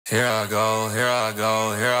Here I go, here I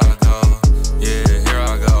go, here I go. Yeah, here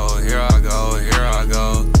I go, here I go, here I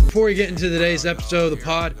go. Before we get into today's episode of the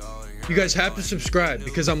pod, you guys have to subscribe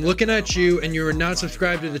because I'm looking at you and you're not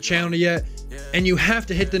subscribed to the channel yet. And you have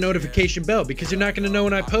to hit the notification bell because you're not going to know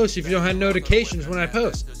when I post if you don't have notifications when I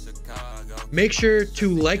post. Make sure to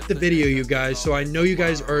like the video, you guys, so I know you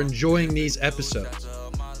guys are enjoying these episodes.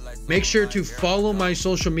 Make sure to follow my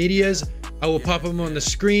social medias. I will pop them on the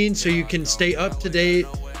screen so you can stay up to date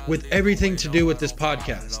with everything to do with this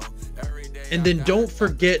podcast. And then don't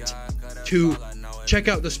forget to check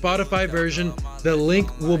out the Spotify version. The link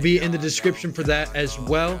will be in the description for that as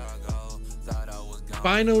well.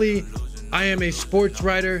 Finally, I am a sports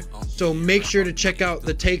writer, so make sure to check out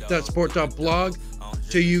the take.sport.blog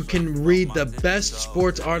so you can read the best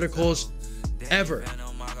sports articles ever.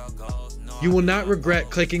 You will not regret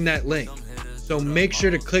clicking that link, so make sure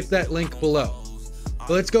to click that link below.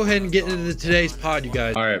 But let's go ahead and get into today's pod, you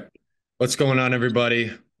guys. All right. What's going on,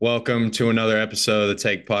 everybody? Welcome to another episode of the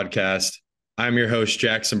Take Podcast. I'm your host,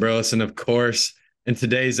 Jackson Burleson, of course. In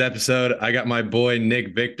today's episode, I got my boy,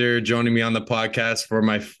 Nick Victor, joining me on the podcast for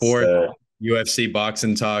my fourth UFC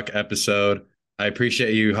Boxing Talk episode. I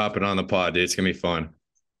appreciate you hopping on the pod, dude. It's going to be fun.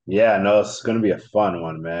 Yeah, no, it's going to be a fun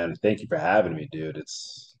one, man. Thank you for having me, dude.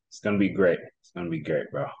 It's going to be great. It's going to be great,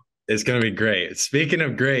 bro. It's going to be great. Speaking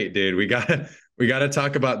of great, dude, we got to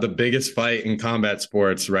talk about the biggest fight in combat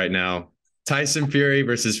sports right now. Tyson Fury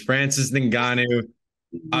versus Francis Ngannou,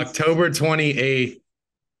 October 28th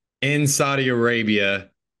in Saudi Arabia.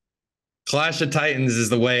 Clash of Titans is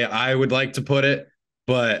the way I would like to put it,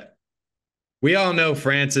 but we all know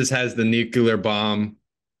Francis has the nuclear bomb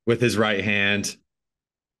with his right hand.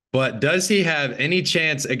 But does he have any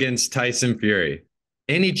chance against Tyson Fury?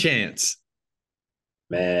 Any chance?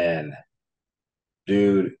 Man,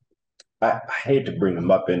 dude, I hate to bring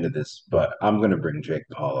him up into this, but I'm going to bring Jake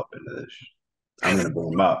Paul up into this. I'm going to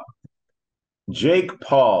bring him up. Jake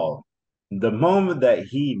Paul, the moment that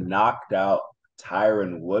he knocked out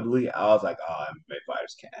Tyron Woodley, I was like, oh, MMA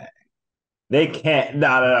fighters can't hang. They can't.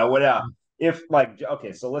 No. What else? If, like,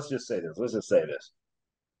 okay, so let's just say this. Let's just say this.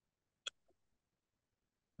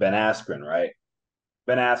 Ben Askren, right?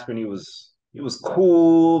 Ben Askren, he was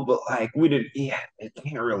cool, but like he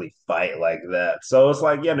can't really fight like that. So it's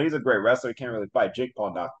like, yeah, no, he's a great wrestler. He can't really fight. Jake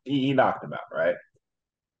Paul he knocked him out, right?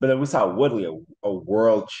 But then we saw Woodley, a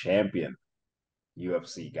world champion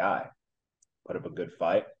UFC guy, put up a good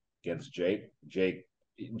fight against Jake. Jake,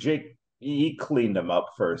 he cleaned him up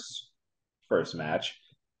first match.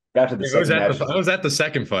 Got to the second match. I was at the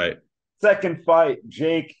second fight. Second fight,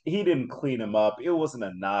 Jake, he didn't clean him up. It wasn't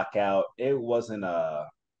a knockout. It wasn't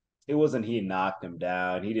he knocked him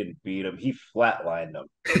down. He didn't beat him. He flatlined him.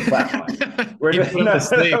 We're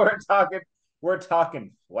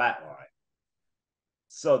talking flatline.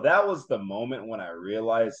 So that was the moment when I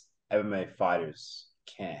realized MMA fighters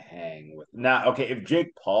can't hang with. Now, okay, if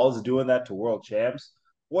Jake Paul's doing that to world champs,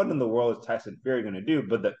 what in the world is Tyson Fury going to do?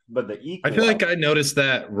 But the equal. I feel like I noticed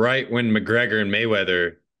that right when McGregor and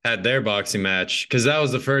Mayweather had their boxing match, because that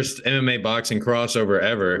was the first MMA boxing crossover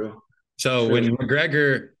ever. True. So when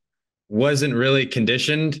McGregor wasn't really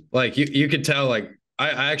conditioned, like you could tell, like I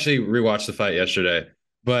actually rewatched the fight yesterday,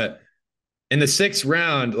 but in the sixth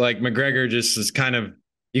round, like McGregor just was kind of,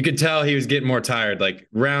 you could tell he was getting more tired. Like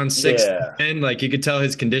round 6 to 10, like you could tell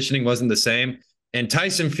his conditioning wasn't the same. And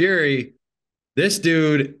Tyson Fury, this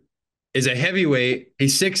dude is a heavyweight.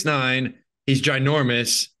 He's 6'9". He's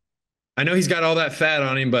ginormous. I know he's got all that fat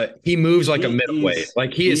on him, but he moves like a middleweight.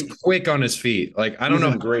 Like he is quick on his feet. Like I don't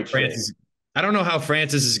know how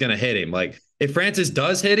Francis is going to hit him. Like if Francis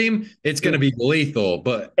does hit him, it's going to be lethal.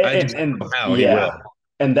 But I just don't know how he will.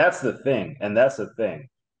 And that's the thing.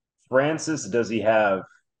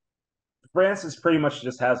 Francis pretty much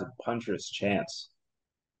just has a puncher's chance.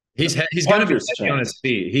 He's going to be heavy on his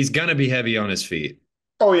feet. He's going to be heavy on his feet.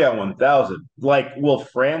 Oh yeah, 1,000. Like, will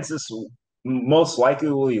Francis most likely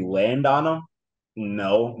will he land on him?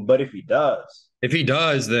 No, but if he does,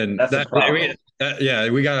 then that's a problem.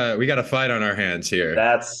 We got a fight on our hands here.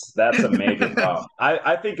 That's a major problem.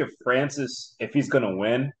 I think if he's going to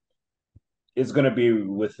win, it's going to be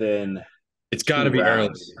within. It's got to be early.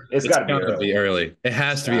 It's got to be early. It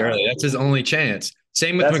has to be early. That's his only chance.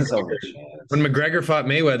 Same with McGregor. When McGregor fought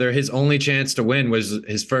Mayweather, his only chance to win was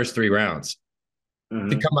his first 3 rounds to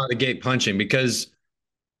come out the gate punching, because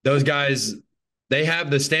those guys, they have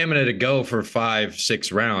the stamina to go for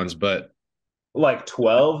 5-6 rounds, but like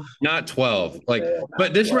 12, not 12. Like,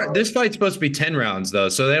 but this fight's supposed to be 10 rounds though,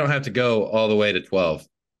 so they don't have to go all the way to 12.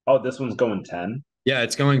 Oh, this one's going 10. Yeah,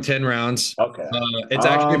 it's going 10 rounds. Okay. It's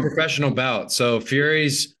actually a professional bout. So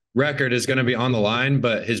Fury's record is going to be on the line,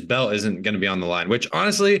 but his belt isn't going to be on the line, which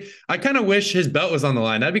honestly, I kind of wish his belt was on the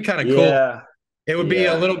line. That'd be kind of cool. Yeah, It would be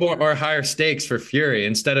a yeah, little more or higher stakes for Fury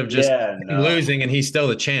instead of just yeah. him No, losing and he's still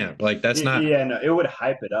the champ. Like that's not, yeah, no. It would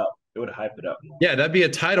hype it up. It would hype it up more. yeah, that'd be a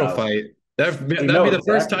title fight. That'd No, be the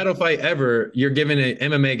first exactly. title fight ever. You're giving an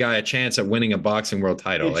MMA guy a chance at winning a boxing world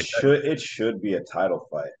title. Like that. It should be a title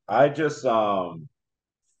fight. I just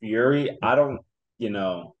Fury, I don't, you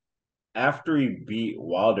know, after he beat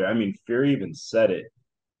Wilder, I mean, Fury even said it.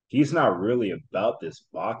 He's not really about this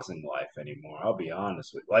boxing life anymore. I'll be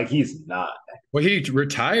honest with you. Like he's not. Well, he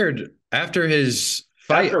retired after his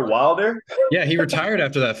fight. After Wilder, Yeah, he retired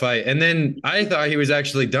after that fight. And then I thought he was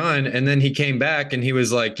actually done. And then he came back and he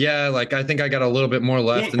was like, yeah, like I think I got a little bit more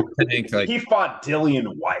left he in the tank. Like he fought Dillian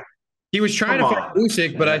White. he was trying Come to fight on,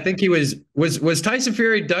 Usyk, but I man. think he was Tyson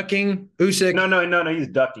Fury ducking Usyk. No. He's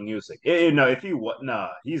ducking Usyk. No, if he no,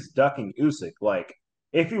 he's ducking Usyk. Like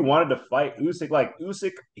if he wanted to fight Usyk, like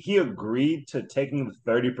Usyk, he agreed to taking the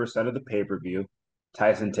 30% of the pay per view.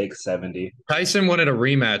 Tyson takes 70. Tyson wanted a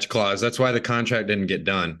rematch clause. That's why the contract didn't get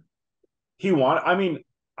done. He wanted. I mean,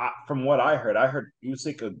 from what I heard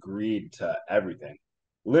Usyk agreed to everything,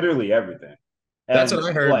 literally everything. That's And what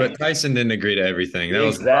I heard, like but Tyson didn't agree to everything. That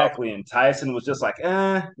was the problem. exactly, and Tyson was just like,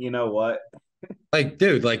 you know what? Like,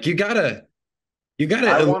 dude, like you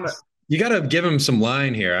I gotta want to. you gotta give him some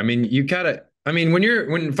line here. I mean, you gotta. I mean,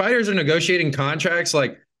 when fighters are negotiating contracts,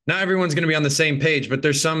 like not everyone's gonna be on the same page, but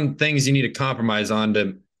there's some things you need to compromise on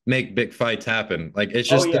to make big fights happen. Like it's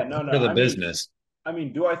Oh just yeah, no. for the I mean, business.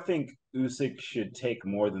 do I think Usyk should take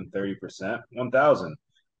more than 30%? 1,000,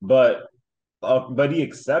 but he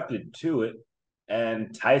accepted to it,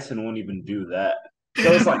 and Tyson won't even do that.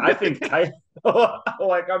 So it's like I think Tyson,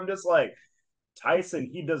 like I'm just like Tyson,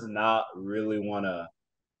 he does not really want to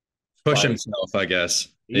Push fight. himself, I guess.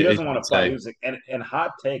 He If doesn't you want could to fight say. Usyk. And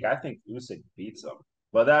hot take, I think Usyk beats him.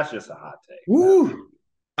 But that's just a hot take. Woo!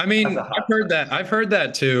 I That's mean, a hot take. I've heard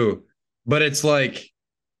that too, but it's like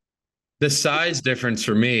the size difference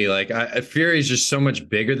for me. Like Fury's just so much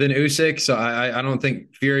bigger than Usyk, so I don't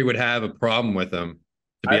think Fury would have a problem with him,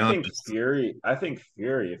 to be honest. I think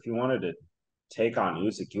Fury, if he wanted to take on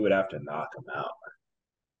Usyk, he would have to knock him out.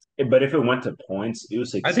 But if it went to points,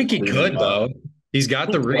 Usyk I is think he cleaning him could up. though. He's got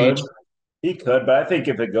He the reach. could. He could, but I think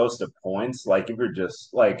if it goes to points, like if you're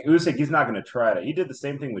just like Usyk, he's not going to try to. He did the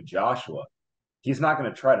same thing with Joshua. He's not going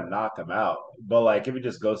to try to knock him out. But like if it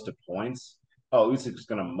just goes to points, oh, Usyk's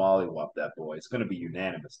going to mollywop that boy. It's going to be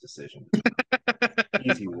unanimous decision.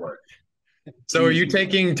 Easy work. So are you Easy work.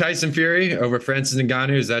 taking Tyson Fury over Francis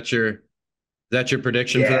Ngannou? Is that your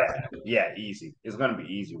prediction for Yeah, that? yeah, easy. It's going to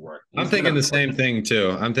be easy work. I'm thinking the same thing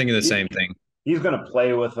too. I'm thinking the He, same thing. he's going to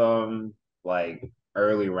play with them like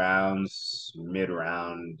early rounds, mid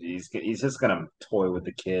round. He's just going to toy with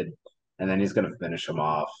the kid, and then he's going to finish him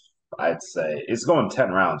off. I'd say it's going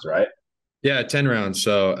 10 rounds, right? Yeah, 10 rounds.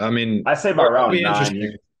 So I mean, I say by it'll round be nine.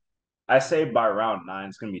 interesting. I say by round nine,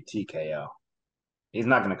 it's going to be TKO. He's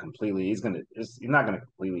not going to completely. He's not going to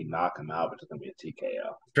completely knock him out, but it's going to be a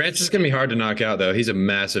TKO. Francis is gonna be hard to knock out though. He's a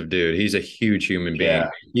massive dude. He's a huge human being.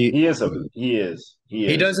 Yeah, he is a. He is. He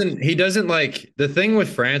He is. doesn't like the thing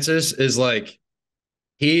with Francis is like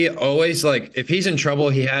he always like if he's in trouble,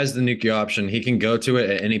 he has the nuke option. He can go to it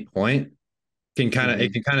at any point. It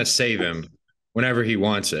can kind of save him whenever he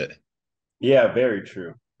wants it. Yeah, very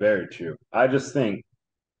true. Very true. I just think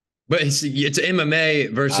But it's MMA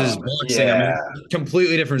I versus don't know. boxing. I mean, Yeah,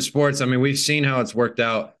 completely different sports. I mean, we've seen how it's worked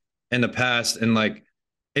out in the past, and like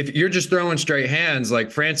if you're just throwing straight hands,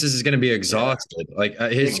 like Francis is going to be yeah. exhausted. Like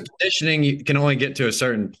his conditioning you can only get to a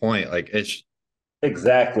certain point. Like it's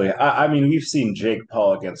Exactly. I mean, we've seen Jake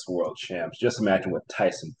Paul against world champs. Just imagine what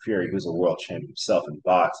Tyson Fury, who's a world champ himself in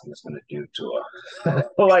boxing, is going to do to him.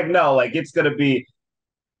 Like, no, like it's going to be.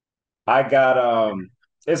 I got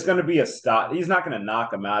It's going to be a stop. He's not going to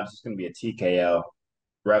knock him out. It's just going to be a TKO.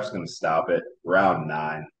 Ref's going to stop it. Round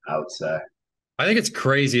nine, I would say. I think it's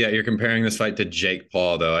crazy that you're comparing this fight to Jake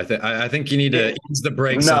Paul, though. I think you need to It, ease the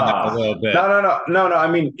brakes on that a nah, little bit. no. I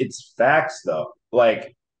mean, it's facts though.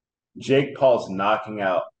 Like Jake Paul's knocking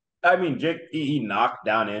out. I mean, he knocked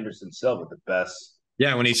down Anderson Silva, the best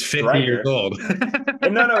Yeah, when he's 50 years striker. old.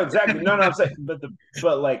 And no, exactly. No. I'm saying,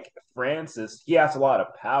 but like Francis, he has a lot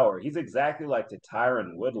of power. He's exactly like the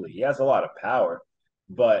Tyron Woodley. He has a lot of power,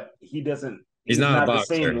 but he doesn't. He's He's not a not the boxer.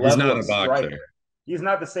 same He's level not a of striker. boxer. He's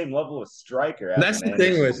not the same level of striker as That's an the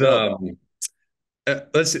thing Anderson with Silva.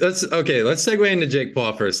 let's okay, let's segue into Jake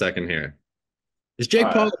Paul for a second here. Is All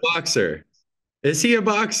Jake Paul right, a boxer? Is he a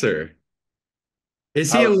boxer?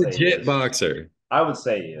 Is I he a would say he legit is. boxer? I would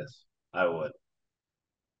say he is. I would.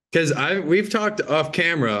 Because we've talked off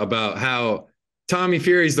camera about how Tommy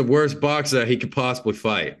Fury's the worst boxer that he could possibly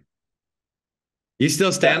fight. You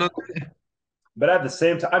still stand Yeah, on? but at the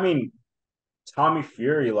same time, I mean, Tommy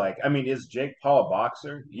Fury, like, I mean, is Jake Paul a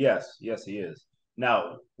boxer? Yes, yes, he is.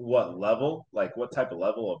 Now, what level? Like, what type of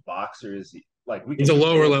level of boxer is he? Like, we He's can a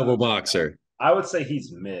lower debate level that. boxer. I would say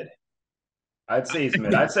he's mid. I'd say he's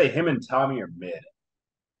mid. I'd say him and Tommy are mid.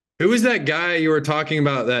 Who is that guy you were talking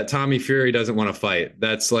about that Tommy Fury doesn't want to fight?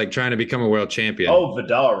 That's like trying to become a world champion. Oh,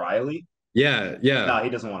 Vidal Riley? Yeah, yeah. No, he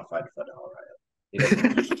doesn't want to fight Vidal Riley. He doesn't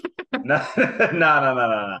want to.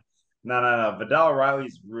 No, no. Vidal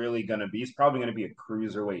Riley's really gonna be. He's probably gonna be a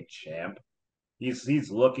cruiserweight champ. He's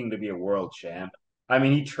looking to be a world champ. I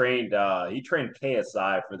mean, he trained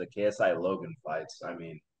KSI for the KSI Logan fights. I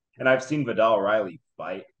mean, and I've seen Vidal Riley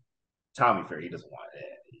fight. Tommy Fury, he doesn't want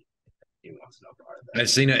it. He wants no part of that. I've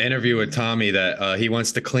seen an interview with Tommy that he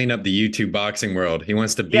wants to clean up the YouTube boxing world. He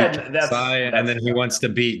wants to beat Yeah, that's KSI and that's then he wants to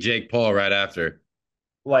beat Jake Paul right after.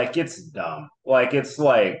 like it's dumb. Like it's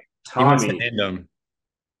like He wants to Tommy. end him.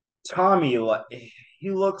 Tommy, like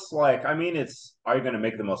he looks like. I mean, it's are you going to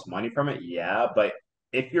make the most money from it? Yeah, but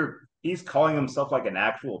if he's calling himself like an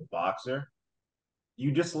actual boxer,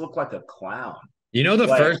 you just look like a clown. You know the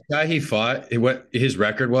Like, first guy he fought, what his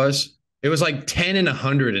record was? It was like 10 and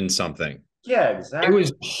 100 and something. yeah, It exactly.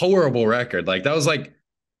 was horrible record. Like that was like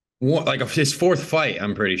his fourth fight,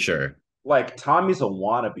 I'm pretty sure. Like Tommy's a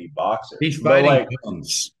wannabe boxer, He's but fighting like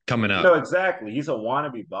bums coming no, up. exactly. He's a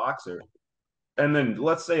wannabe boxer, and then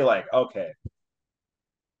let's say like okay,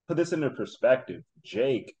 put this into perspective.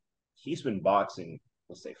 Jake, he's been boxing,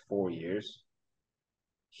 let's say 4 years.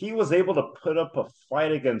 He was able to put up a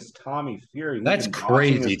fight against Tommy Fury, who's That's been boxing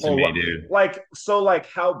crazy his to whole me, life. dude. Like, so, like,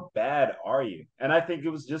 how bad are you? And I think it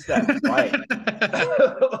was just that fight,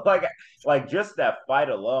 like, like just that fight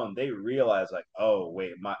alone. They realized, like, oh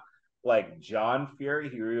wait, like John Fury,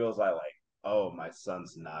 he realized, like, oh, my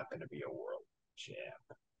son's not going to be a world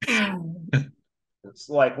champ. It's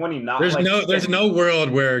like when he not There's like no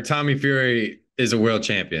world where Tommy Fury is a world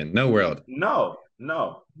champion. No world. no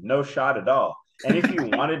shot at all. And if you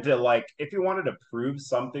wanted to prove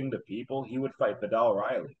something to people, he would fight Vidal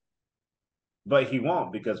Riley. But he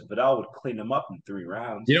won't because Vidal would clean him up in 3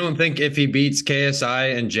 rounds. You don't think if he beats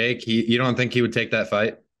KSI and Jake, you don't think he would take that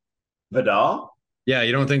fight? Vidal? Yeah,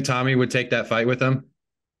 you don't think Tommy would take that fight with him?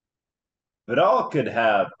 Vidal could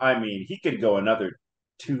have, I mean, he could go another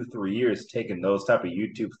 2, 3 years taking those type of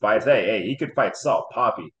YouTube fights. Hey, he could fight Salt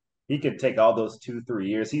Poppy. He could take all those 2, 3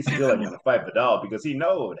 years. He's still ain't gonna fight Vidal because he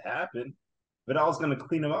know what would happen. Vidal's gonna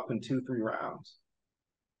clean him up in 2, 3 rounds.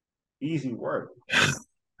 Easy work.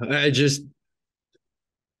 I just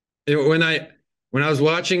when I was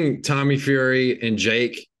watching Tommy Fury and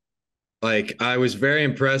Jake, like I was very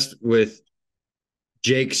impressed with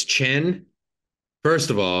Jake's chin. First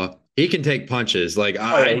of all, he can take punches. Like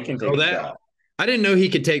Oh I yeah, he didn't can take know a that. shot. I didn't know he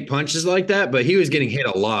could take punches like that, but he was getting hit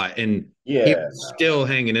a lot and he Yeah, was no. still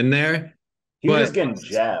hanging in there. He was But just getting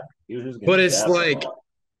jabbed. He was just but getting it's jabbed a lot.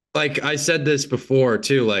 like I said this before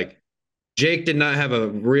too, like Jake did not have a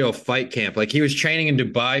real fight camp. Like he was training in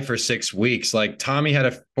Dubai for 6 weeks. Like Tommy had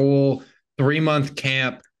a full 3 month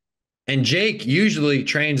camp. And Jake usually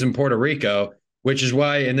trains in Puerto Rico, which is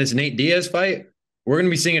why in this Nate Diaz fight, we're going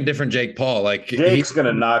to be seeing a different Jake Paul. Like Jake's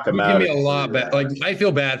gonna knock him he's going out to be in a three lot better. Like rounds. I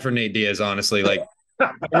feel bad for Nate Diaz, honestly. Like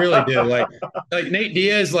I really do. Like Nate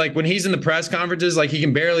Diaz, like when he's in the press conferences, like he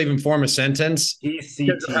can barely even form a sentence He's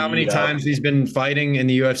because of how many CTE'd up. times he's been fighting in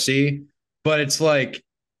the UFC. But it's like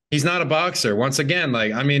he's not a boxer. Once again,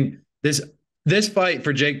 like I mean, this fight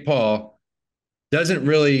for Jake Paul doesn't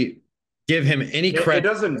really give him any It credit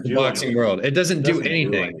doesn't in the do boxing anything. world. It It doesn't do doesn't do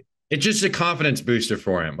anything. anything. It's just a confidence booster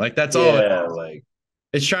for him. Like that's all. Yeah, like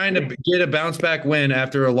It's trying to get a bounce back win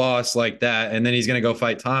after a loss like that, and then he's going to go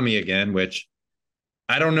fight Tommy again, which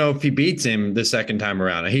I don't know if he beats him the second time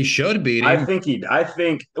around. He should beat him. I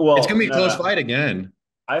think It's well going to be a no close no. fight again.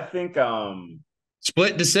 I think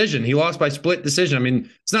Split decision. He lost by split decision. I mean,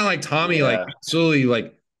 it's not like Tommy like yeah. absolutely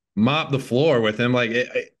like mopped the floor with him. Like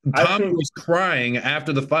I Tommy think was crying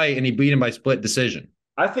after the fight, and he beat him by split decision.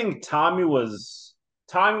 I think Tommy was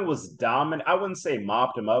dominant. I wouldn't say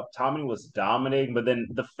mopped him up. Tommy was dominating, but then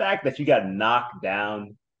the fact that you got knocked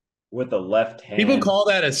down with the left People hand, call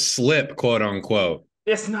that a slip, quote unquote.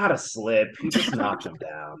 it's not a slip. You just knocked him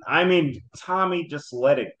down. I mean, Tommy just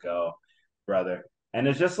let it go, brother. And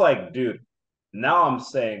it's just like, dude, now I'm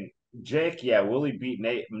saying Jake, yeah, will he beat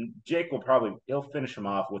Nate? Jake will probably he'll finish him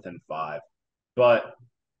off within 5. But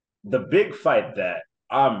the big fight that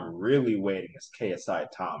I'm really waiting is KSI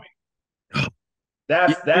Tommy. You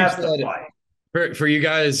That's the said fight. For you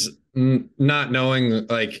guys not knowing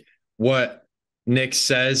like what Nick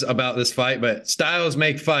says about this fight, but styles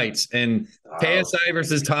make fights, and KSI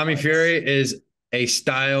versus Tommy Fury is a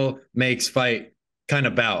style makes fight kind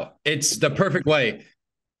of bout. It's the perfect way.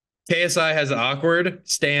 KSI has an awkward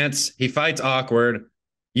stance. He fights awkward.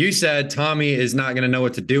 You said Tommy is not going to know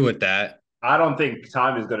what to do with that. I don't think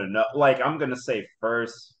Tom is going to know. Like, I'm going to say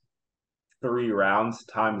first 3 rounds,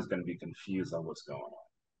 Tom is going to be confused on what's going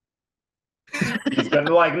on. He's going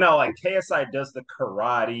to like, no, like KSI does the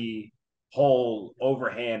karate whole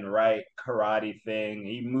overhand right karate thing.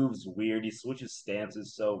 He moves weird. He switches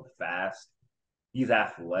stances so fast. He's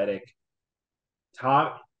athletic.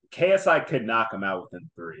 Tom KSI could knock him out within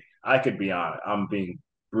 3. I could be honest. I'm being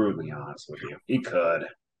brutally honest with you. He could.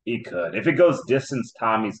 He could. If it goes distance,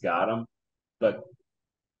 Tommy's got him. But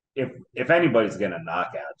if anybody's gonna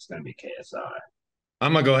knock out, it's gonna be KSI.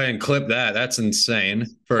 I'm gonna go ahead and clip that. That's insane.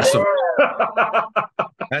 First of all,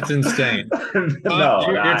 that's insane. No,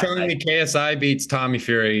 you're telling me KSI beats Tommy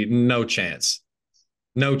Fury? No chance.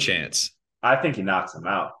 No chance. I think he knocks him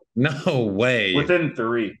out. No way. Within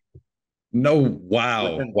 3. No.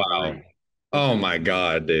 Wow. Within wow. 3. Oh my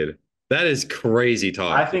god, dude. That is crazy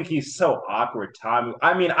talk. I think he's so awkward, Tommy.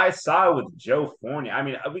 I mean, I saw it with Joe Fournier. I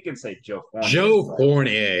mean, we can say Joe Fournier. Joe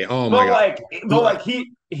Fournier. Oh my god. But like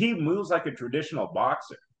he moves like a traditional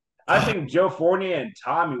boxer. I think Joe Fournier and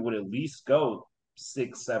Tommy would at least go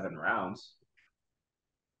 6-7 rounds.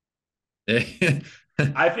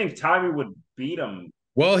 I think Tommy would beat him.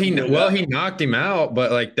 Well, he knocked him out,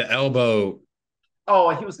 but like the elbow. Oh,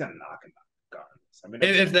 he was gonna knock him out. I mean,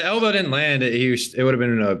 if the elbow didn't land, it would have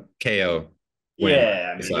been a KO.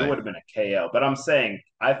 Yeah, I mean, it would have been a KO. But I'm saying,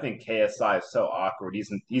 I think KSI is so awkward.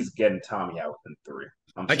 He's getting Tommy out within 3.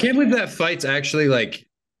 I can't believe that fight's actually like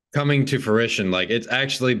coming to fruition. Like it's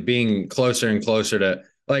actually being closer and closer to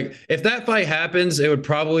like if that fight happens, it would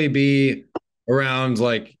probably be around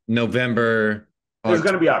like November. It's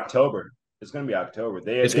going to be October. It's going to be October.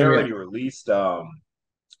 They already released.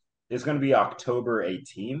 It's going to be October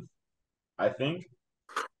 18th, I think.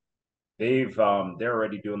 They're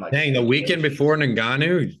already doing like the weekend before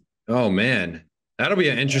Ngannou. Oh man, that'll be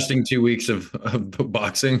an interesting 2 weeks of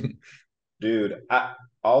boxing. Dude,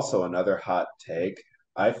 also another hot take.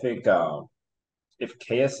 I think if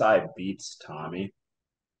KSI beats Tommy,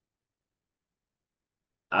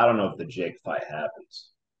 I don't know if the Jake fight happens.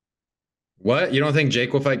 What? You don't think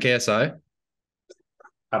Jake will fight KSI?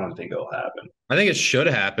 I don't think it'll happen. I think it should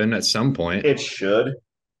happen at some point. It should.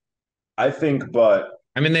 I think, but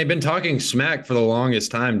I mean, they've been talking smack for the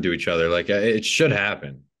longest time to each other. Like, it should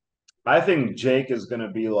happen. I think Jake is going to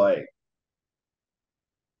be like,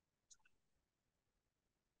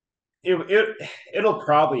 it'll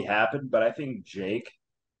probably happen, but I think Jake,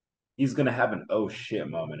 he's going to have an oh shit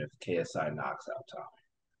moment if KSI knocks out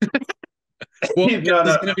Tommy. Well, he's going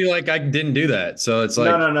to be like, I didn't do that. So it's like,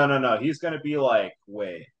 no. He's going to be like,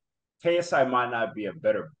 wait, KSI might not be a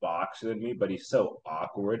better boxer than me, but he's so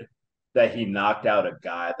awkward that he knocked out a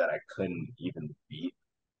guy that I couldn't even beat.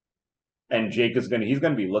 And Jake is he's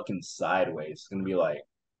gonna be looking sideways. He's gonna be like,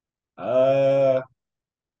 I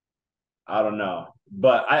don't know.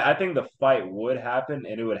 But I think the fight would happen,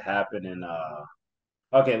 and it would happen in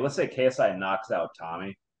okay, let's say KSI knocks out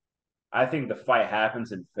Tommy. I think the fight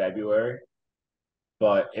happens in February.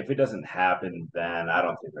 But if it doesn't happen, then I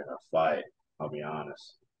don't think they're gonna fight. I'll be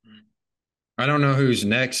honest. I don't know who's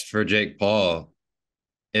next for Jake Paul.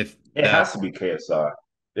 If it has to be KSI.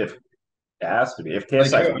 If it has to be. If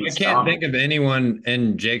KSI I can't think of anyone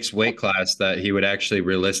in Jake's weight class that he would actually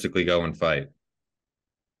realistically go and fight.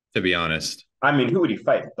 To be honest. I mean, who would he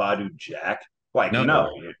fight? Badu Jack? Like no.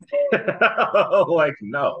 Like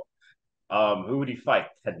no. Who would he fight?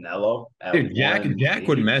 Canelo? Dude, Jack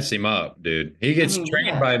would mess him up, dude. He gets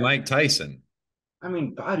trained by Mike Tyson. I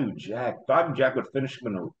mean, Badu Jack would finish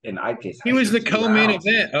him in IK's. He was the co-main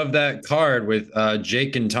event of that card with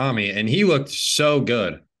Jake and Tommy, and he looked so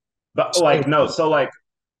good. But so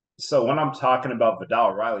when I'm talking about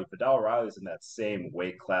Vidal Riley's in that same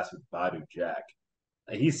weight class with Badu Jack.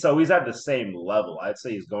 He's at the same level. I'd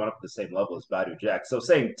say he's going up the same level as Badu Jack. So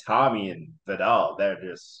saying Tommy and Vidal, they're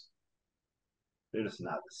just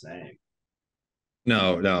not the same.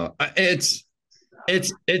 No.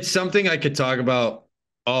 It's something I could talk about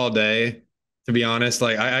all day, to be honest.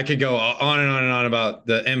 Like I could go on and on and on about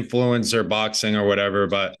the influencer boxing or whatever,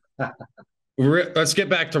 but let's get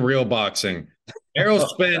back to real boxing. Errol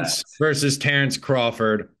Spence versus Terrence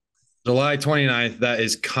Crawford, July 29th. That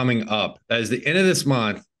is coming up. That is the end of this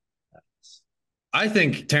month. I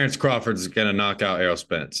think Terrence Crawford is going to knock out Errol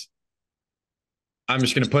Spence. I'm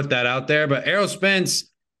just going to put that out there. But Errol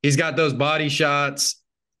Spence He's got those body shots.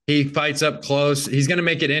 He fights up close. He's going to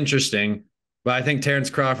make it interesting. But I think Terrence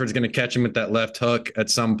Crawford's going to catch him with that left hook at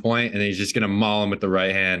some point, and he's just going to maul him with the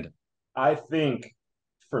right hand. I think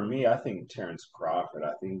for me, I think Terrence Crawford,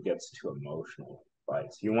 I think he gets too emotional in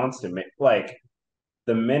fights. He wants to make like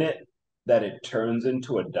the minute that it turns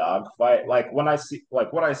into a dog fight, like when I see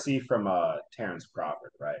like what I see from Terrence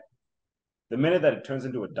Crawford, right? The minute that it turns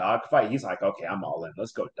into a dog fight, he's like, okay, I'm all in.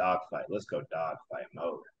 Let's go dog fight. Let's go dog fight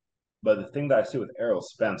mode. But the thing that I see with Errol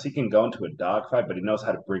Spence, he can go into a dog fight, but he knows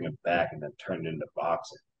how to bring it back and then turn it into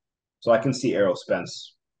boxing. So I can see Errol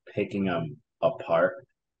Spence picking him apart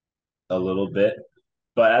a little bit.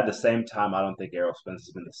 But at the same time, I don't think Errol Spence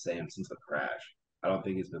has been the same since the crash. I don't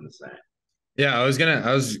think he's been the same. Yeah, I was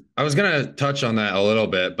gonna touch on that a little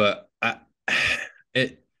bit, but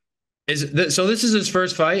it is so this is his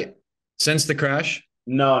first fight since the crash.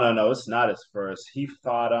 No. It's not his first. He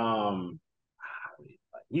fought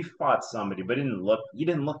somebody, but he didn't look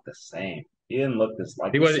the same. He didn't look this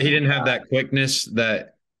like the He same didn't have guy. that quickness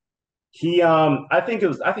that I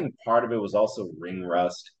think part of it was also ring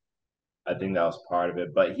rust. I think that was part of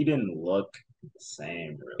it, but he didn't look the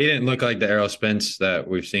same he really. didn't look like the Errol Spence that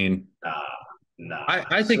we've seen. Nah, nah.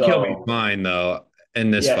 I think he'll be So fine though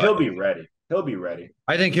in this yeah, fight. he'll be ready. He'll be ready.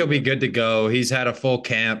 I think he'll be good to go. He's had a full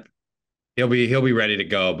camp. He'll be ready to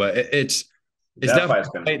go. But it's That definitely fight's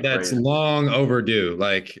a gonna be fight that's crazy. long overdue.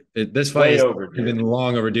 Like this fight Way has overdue. been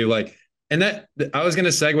long overdue. Like, and that I was gonna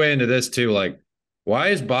segue into this too. Like, why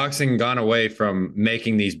has boxing gone away from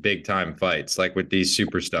making these big time fights like with these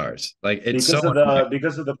superstars? Like, it's so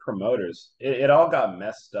Because of the promoters. It all got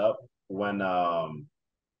messed up when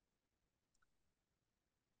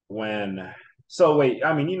so wait,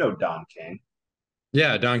 I mean, you know Don King.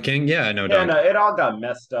 yeah, Don King. Yeah, I know Yeah, Don no, King. it all got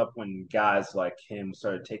messed up when guys like him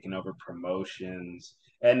started taking over promotions.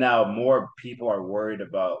 And now more people are worried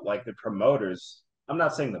about like the promoters. I'm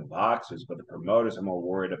not saying the boxers, but the promoters are more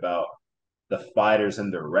worried about the fighters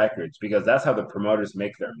and their records because that's how the promoters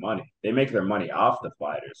make their money. They make their money off the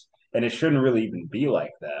fighters. And it shouldn't really even be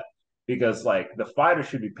like that because like the fighters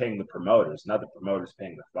should be paying the promoters, not the promoters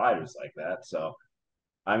paying the fighters like that. So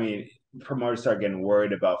I mean, promoters start getting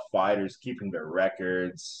worried about fighters keeping their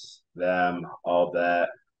records, them, all that.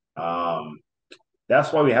 Um,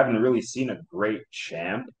 that's why we haven't really seen a great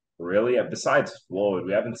champ, really. Besides Floyd,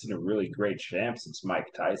 we haven't seen a really great champ since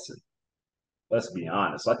Mike Tyson. Let's be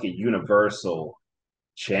honest, like a universal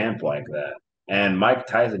champ like that. And Mike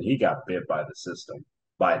Tyson, he got bit by the system,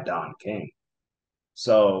 by Don King.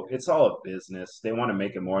 So it's all a business. They want to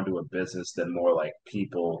make it more into a business than more like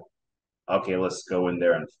people okay, let's go in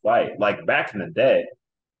there and fight. Like back in the day,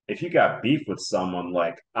 if you got beef with someone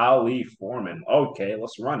like Ali Foreman, okay,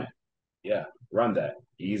 let's run it. Yeah, run that.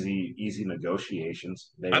 Easy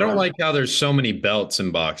negotiations. They I don't run it. like how there's so many belts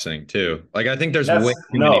in boxing too. Like, I think there's way That's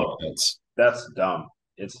too many no, belts. that's dumb.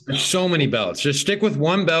 It's There's dumb. so many belts. Just stick with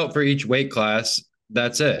one belt for each weight class.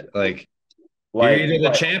 That's it. Like, you're Like, either the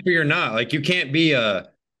like champ or you're not. Like, you can't be a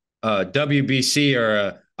WBC or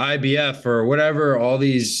a IBF or whatever all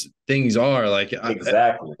these things are.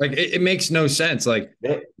 exactly. It makes no sense.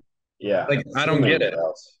 They, yeah, I too don't many get it.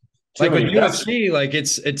 belts. Too Like with many. That's UFC, like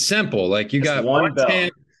it's simple. Like it's one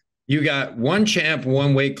belt. you got one champ,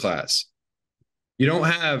 one weight class. You don't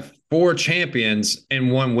have four champions in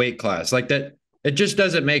one weight class. Like that, it just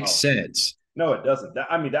doesn't make Oh, sense. no, it doesn't.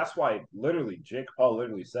 I mean, that's why literally Jake Paul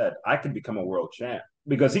literally said, I could become a world champ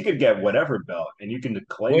because he could get whatever belt and you can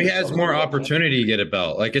claim Well, he yourself has as a more world champ. opportunity to get a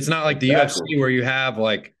belt. Like it's not like the Exactly. UFC where you have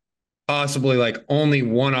like possibly like only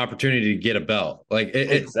one opportunity to get a belt.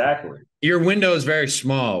 Exactly. Your window is very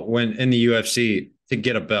small when in the UFC to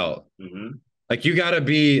get a belt. Mm-hmm. Like you got to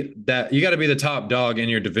be the top dog in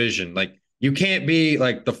your division. Like you can't be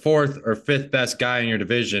like the fourth or fifth best guy in your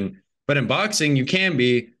division. But in boxing, you can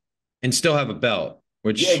be and still have a belt, Yeah,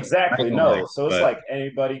 which I exactly. don't like. No. So it's But like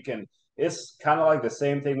anybody can. It's kind of like the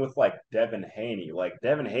same thing with like Devin Haney. Like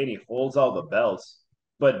Devin Haney holds all the belts,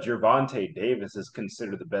 but Gervonta Davis is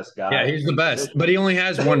considered the best yeah, guy he's the in the best. division. But he only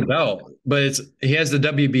has one belt. But he has the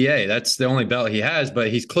WBA. That's the only belt he has. But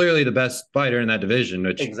he's clearly the best fighter in that division.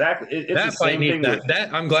 Which Exactly. It's the that fight same needs thing with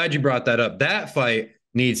that. I'm glad you brought that up. That fight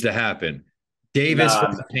needs to happen. Davis nah.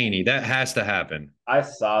 versus Haney. That has to happen. I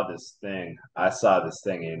saw this thing. I saw this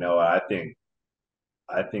thing. You know, I think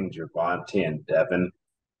Gervonta and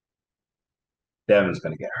Devin's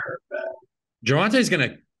gonna get hurt bad. Gervonta's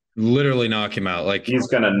gonna literally knock him out. Like He's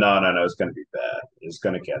gonna no. It's gonna be bad. It's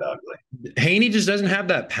gonna get ugly. Haney just doesn't have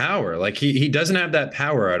that power. Like he doesn't have that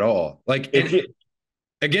power at all. Like If you,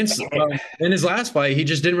 against in his last fight, he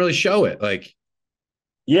just didn't really show it. Like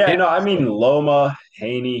yeah, no, I mean Loma,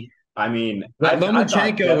 Haney. I mean, I thought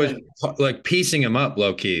Lomachenko was Devin like piecing him up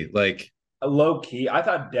low key. Like low key. I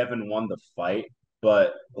thought Devin won the fight,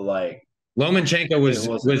 but like Lomachenko it was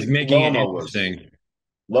wasn't. making it interesting.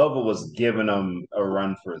 Loma was giving him a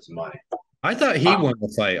run for his money. I thought he won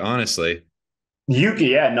the fight, honestly.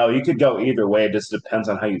 Yeah, no, you could go either way. It just depends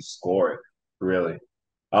on how you score it, really.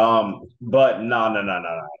 But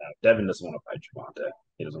no. Devin doesn't want to fight Javante.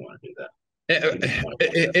 He doesn't want to do that. He doesn't want to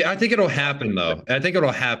fight that. I think it'll happen though. I think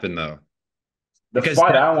it'll happen though. The Because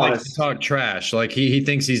fight Devin I want likes to talk trash. Like he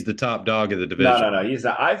thinks he's the top dog of the division. no. He's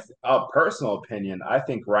not. A personal opinion. I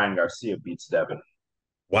think Ryan Garcia beats Devin.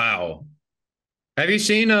 Wow. Have you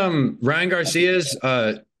seen Ryan Garcia's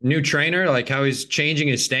new trainer? Like how he's changing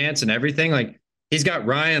his stance and everything? Like he's got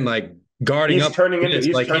Ryan like guarding He's up. turning into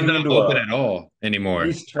He's not open at all anymore.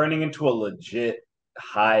 He's turning into a legit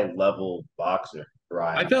high level boxer.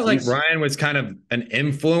 Ryan. I felt like Ryan was kind of an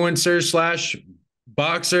influencer slash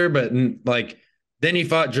boxer, but like then he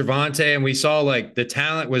fought Gervonta, and we saw like the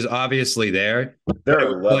talent was obviously there. There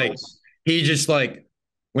are levels. Like he just like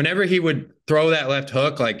whenever he would throw that left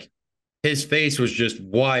hook, like his face was just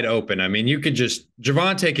wide open. I mean,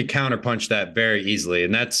 Gervonta could counterpunch that very easily,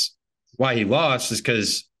 and that's why he lost, is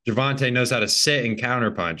because Gervonta knows how to sit and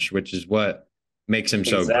counterpunch, which is what makes him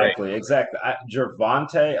so great. Exactly.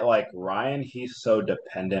 Gervonta, like Ryan, he's so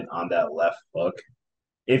dependent on that left hook.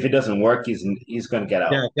 If it doesn't work, he's going to get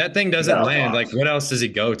out. Yeah, if that thing doesn't land, like what else does he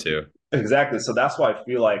go to? Exactly. So that's why I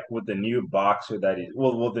feel like with the new boxer that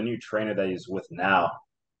the new trainer that he's with now,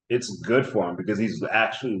 it's good for him because he's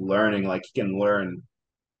actually learning. Like he can learn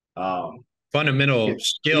fundamental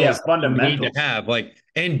skills you need to have, like,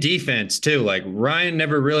 and defense too. Like Ryan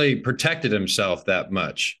never really protected himself that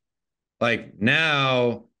much. Like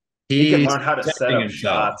now he can learn how to set up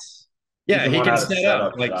shots. Yeah, he can set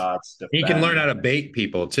up like shots, he can learn how to bait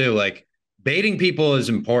people too. Like baiting people is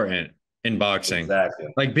important in boxing.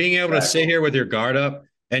 Exactly. Like being able to sit here with your guard up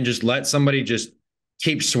and just let somebody just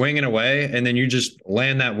keep swinging away, and then you just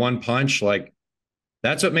land that one punch. Like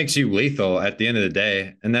that's what makes you lethal at the end of the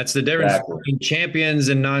day, and that's the difference between champions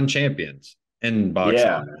and non-champions in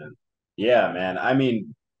boxing. Yeah, man. I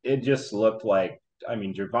mean, it just looked like. I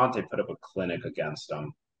mean, Gervonta put up a clinic against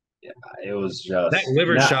him. Yeah, it was just that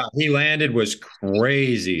liver shot he landed was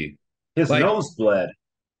crazy. His nose bled.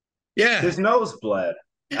 Yeah, his nose bled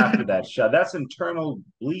after that shot. That's internal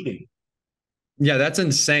bleeding. Yeah, that's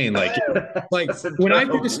insane. Like when I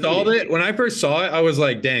first saw it, I was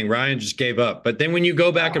like, dang, Ryan just gave up. But then when you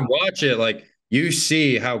go back and watch it, like you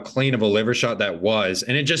see how clean of a liver shot that was.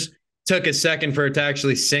 And it just took a second for it to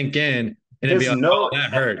actually sink in. And it'd be like, oh,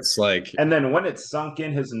 that hurts. Like, and then when it sunk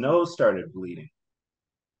in, his nose started bleeding.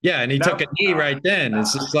 Yeah, and he took a knee right then.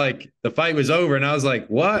 It's just like the fight was over, and I was like,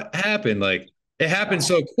 what happened? Like it happened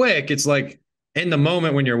so quick. It's like in the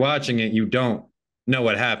moment when you're watching it, you don't know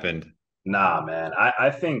what happened. Nah, man. I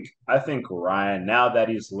think Ryan, now that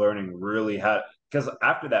he's learning really how, because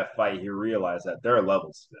after that fight, he realized that there are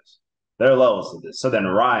levels to this. There are levels to this. So then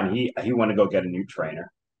Ryan, he went to go get a new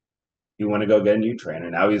trainer.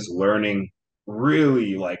 Now he's learning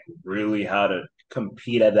really how to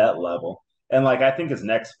compete at that level. And like I think his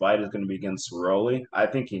next fight is going to be against Rolly. I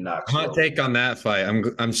think he knocks. Hot take on that fight.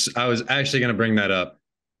 I was actually going to bring that up.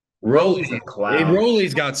 Rolly's a clown.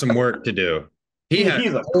 Rolly's got some work to do. He's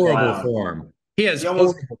a horrible form. He has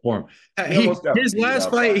horrible form. His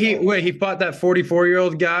last fight, he fought that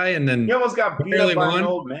 44-year-old guy, and then he almost got beat up by an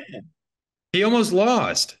old man. He almost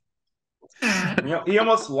lost. He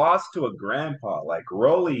almost lost to a grandpa. Like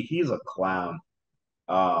Rolly, he's a clown.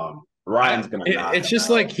 Ryan's gonna. It's just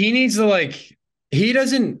out. Like he needs to he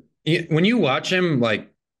doesn't. When you watch him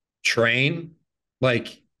train,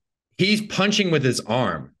 he's punching with his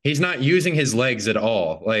arm. He's not using his legs at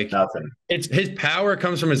all. Nothing. It's his power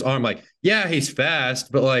comes from his arm. Yeah, he's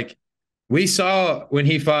fast, but we saw when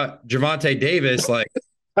he fought Gervonta Davis,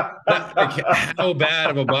 how bad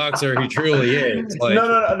of a boxer he truly is.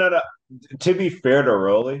 No. To be fair to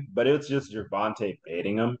Rolly, but it's just Gervonta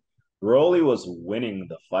baiting him. Rolly was winning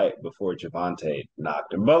the fight before Gervonta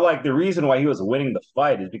knocked him. But the reason why he was winning the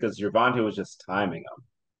fight is because Gervonta was just timing him.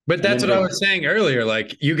 But that's what I was saying earlier.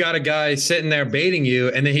 You got a guy sitting there baiting you,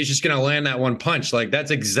 and then he's just going to land that one punch.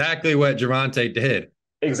 That's exactly what Gervonta did.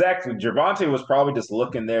 Exactly. Gervonta was probably just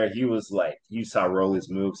looking there. He was you saw Rolly's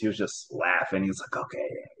moves. He was just laughing. He was like, okay,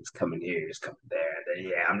 he's coming here, he's coming there. And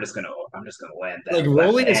then, I'm just gonna land that.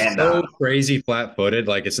 Rolly is so crazy flat-footed.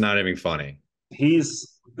 It's not even funny. He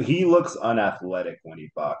looks unathletic when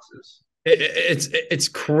he boxes. It's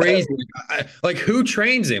crazy. Who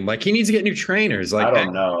trains him? He needs to get new trainers. I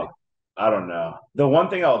don't know. The one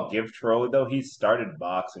thing I'll give Trolley though, he started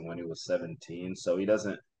boxing when he was 17, so he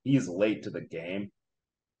doesn't. he's late to the game.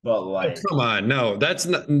 But Oh, like, come on. No, that's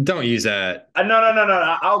not, don't use that. no.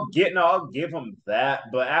 I'll give him that.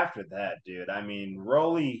 But after that, dude, I mean,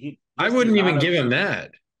 Rolly, he I just the wouldn't even amount of give him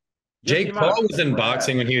that. just the Jake amount Paul of was in crap.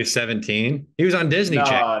 boxing when he was 17. He was on Disney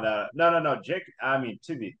Channel. No. Jake, I mean,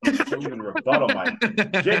 to even rebuttal my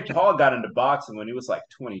Jake Paul got into boxing when he was like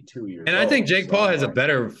 22 years And I think old. Jake Paul So has a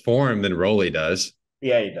better form than Rolly does.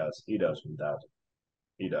 yeah, he does. He does.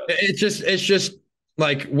 It's just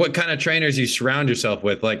like what kind of trainers you surround yourself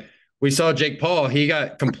with. Like we saw Jake Paul, he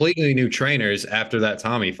got completely new trainers after that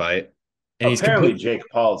Tommy fight. And he's Apparently, completely. Jake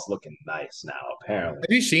Paul's looking nice now. Apparently,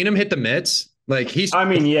 Have you seen him hit the mitts? Like he's I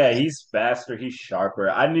mean, yeah, he's faster, he's sharper.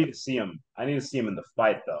 I need to see him. I need to see him in the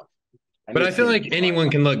fight though. I but need I to see feel him like in the fight. anyone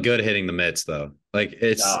can look good hitting the mitts though. Like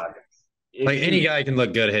it's Dog, like if any you guy can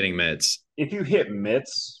look good hitting mitts. if you hit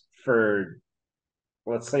mitts for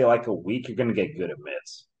let's say like a week, you're gonna get good at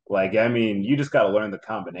mitts. Like, I mean, you just got to learn the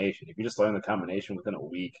combination. If you just learn the combination within a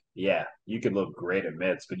week, yeah, you could look great at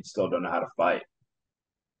mitts, but you still don't know how to fight.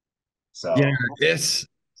 Yeah, So,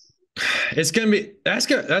 it's gonna be that's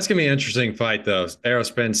gonna be an interesting fight though. Errol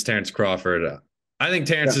Spence, Terrence Crawford. I think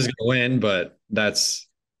Terrence is gonna win, but that's.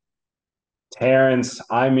 Terrence,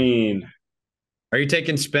 I mean, Are you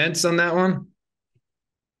taking Spence on that one?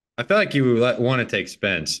 I feel like you want to take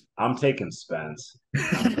Spence. I'm taking Spence.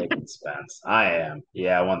 I'm taking Spence. I am.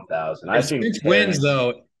 Yeah, 1,000. I If think Spence wins,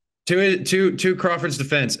 Terrence, though, to Crawford's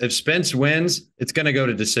defense, if Spence wins, it's going to go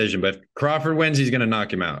to decision. But if Crawford wins, he's going to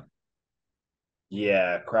knock him out.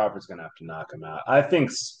 yeah, Crawford's gonna have to knock him out. I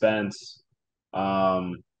think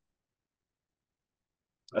um,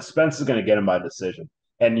 Spence is gonna get him by decision.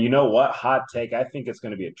 And you know what? Hot take. I think it's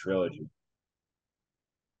gonna be a trilogy.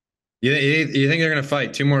 You think they're going to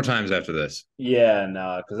fight two more times after this? Yeah,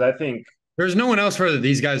 no, because I think There's no one else for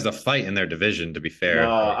these guys to fight in their division, to be no, fair.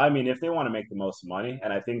 I mean, if they want to make the most money,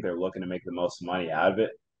 and I think they're looking to make the most money out of it,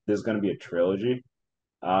 there's going to be a trilogy.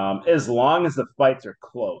 As long as the fights are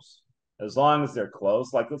close, as long as they're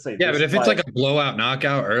close, like let's say Yeah, but this if it's fight, like a blowout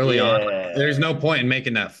knockout early on, yeah, there's no point in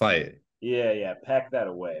making that fight. yeah, pack that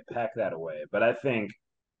away. But I think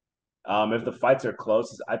if the fights are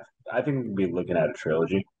close, I think we could be looking at a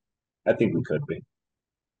trilogy. I think we could be.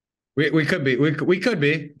 We could be we could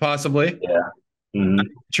be possibly. Yeah. Mm-hmm.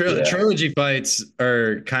 Yeah. Trilogy fights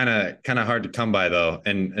are kind of hard to come by though,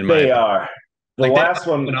 and in my They opinion. are. The Like last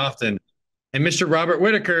they one, often. And Mr. Robert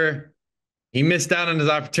Whitaker, he missed out on his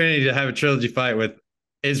opportunity to have a trilogy fight with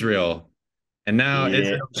Israel, and now yeah.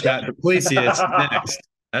 Israel's got Duplessis next.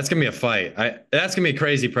 That's gonna be a fight. That's gonna be a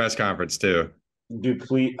crazy press conference too.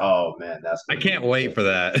 Duplete. Oh man, that's. I can't wait for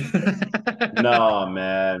that. No,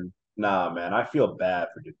 man. Nah, man. I feel bad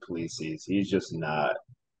for Duplessis. He's just not.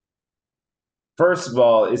 First of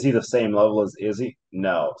all, is he the same level as Izzy?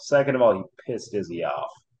 No. Second of all, he pissed Izzy off.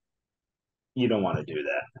 You don't want to do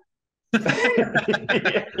that.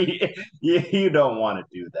 You don't want to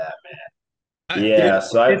do that, man. Yeah.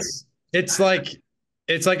 So it's like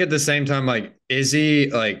at the same time, like Izzy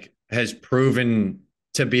like has proven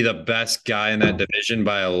to be the best guy in that division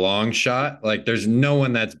by a long shot. Like there's no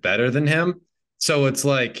one that's better than him. So it's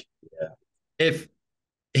like if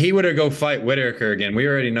he were to go fight Whitaker again, we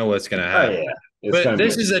already know what's gonna happen. Oh, yeah. But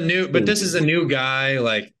this is a new guy.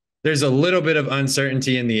 Like there's a little bit of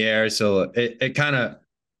uncertainty in the air. So it kind of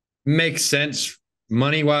makes sense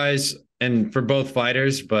money wise and for both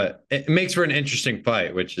fighters, but it makes for an interesting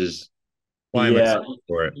fight, which is why I'm excited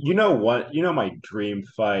for it. You know what? You know my dream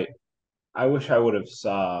fight. I wish I would have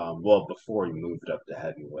saw well before he moved up to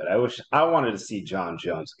heavyweight. I wanted to see John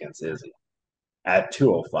Jones against Izzy at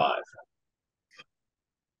 205.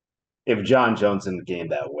 If John Jones didn't gain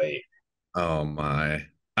that weight, Oh my.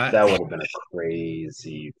 that would have been a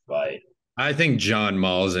crazy fight. I think John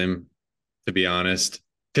mauls him, to be honest.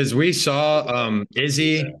 Because we saw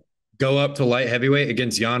Izzy go up to light heavyweight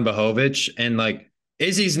against Jan Blachowicz, and like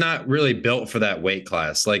Izzy's not really built for that weight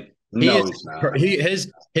class. Like he's not.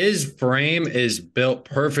 His frame is built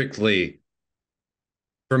perfectly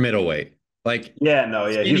for middleweight. Like he's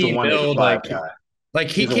a 185 guy. Like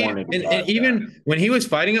he can't, and even when he was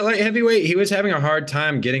fighting at light heavyweight, he was having a hard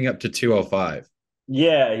time getting up to 205.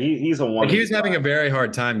 Yeah, he's a one. Like he was having a very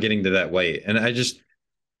hard time getting to that weight, and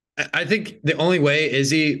I think the only way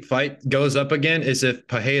Izzy fight goes up again is if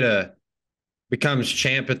Pereira becomes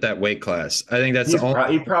champ at that weight class. I think that's the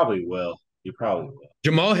only. He probably will.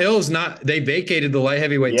 Jamal Hill's not. They vacated the light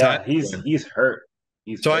heavyweight title. He's hurt.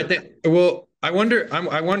 I think. Well, I wonder.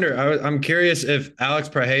 I'm curious if Alex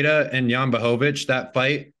Pereira and Jan Blachowicz, that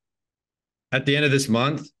fight at the end of this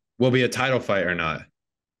month, will be a title fight or not.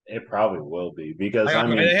 It probably will be because I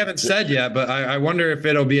mean They haven't said yet, but I wonder if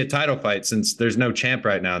it'll be a title fight since there's no champ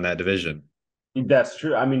right now in that division. that's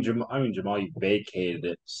true. Jamal, you vacated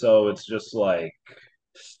it, so it's just like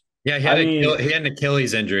Yeah, I mean, he had an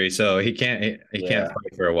Achilles injury, so he can't yeah.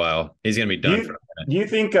 fight for a while. He's gonna be Do done you for a minute. do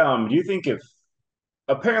you think if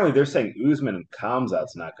apparently they're saying Usman and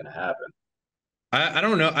Khamzat's not going to happen? I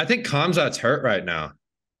don't know. I think Khamzat's hurt right now.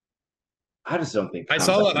 I just don't think Khamzat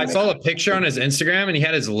can I make. saw a picture on his Instagram and he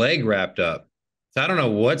had his leg wrapped up. So I don't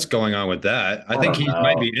know what's going on with that. I I think don't he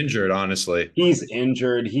might know. be injured, honestly. He's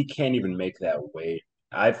injured. He can't even make that weight.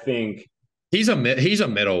 I think He's a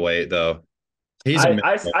middleweight though. He's a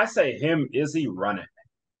middleweight. I say him. Is he running?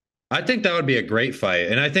 I think that would be a great fight.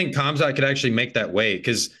 And I think Khamzat could actually make that weight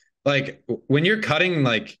because like when you're cutting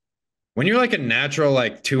like when you're like a natural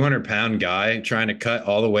like 200-pound guy trying to cut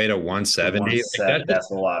all the way to 170, like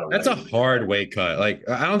That's a lot of that's weight. a hard weight cut. Like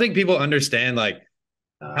I don't think people understand like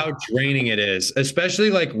how Uh, draining it is,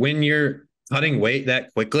 especially like when you're cutting weight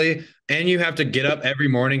that quickly and you have to get up every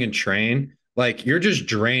morning and train. Like you're just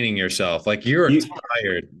draining yourself. Like you're you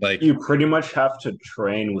tired. Like you pretty much have to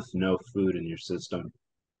train with no food in your system.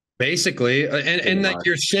 basically, Pretty and like much.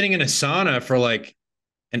 you're sitting in a sauna for like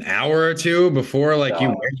an hour or two before like you Dog,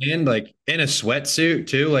 weigh in, like in a sweatsuit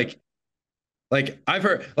too. Like I've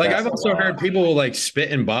heard, like that's I've a also lot. heard people will like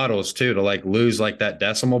spit in bottles too to like lose like that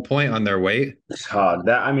decimal point on their weight.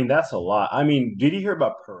 That's a lot. I mean, did you hear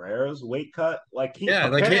about Pereira's weight cut? Like he Yeah,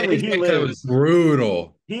 like apparently his weight cut was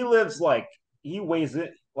brutal. he lives like he weighs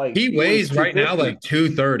it like He he weighs weighs right now 250. like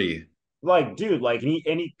 230. Like, dude, like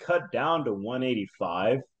he cut down to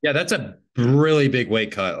 185. Yeah, that's a really big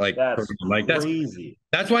weight cut. Like for That's him. Like crazy.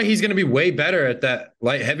 that's why he's going to be way better at that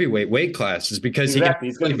light heavyweight weight class is because he can Exactly.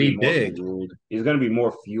 He's going really to be be more big. fueled. He's going to be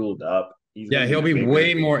more fueled up. He's going Yeah, to he'll be be bigger.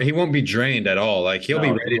 way more. He won't be drained at all. Like he'll be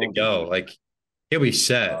No, he ready to won't go. be. Like he'll be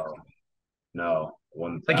set. No, no,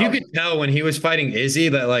 Like you could 1,000. tell when he was fighting Izzy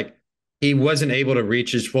that like he wasn't able to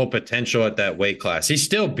reach his full potential at that weight class. He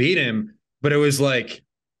still beat him, but it was like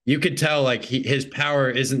you could tell like his power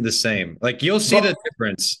isn't the same. Like you'll see the But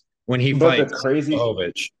difference when he but the fights crazy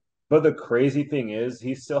Blachowicz. but the crazy thing is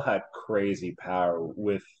he still had crazy power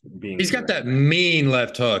with being He's got that drained. mean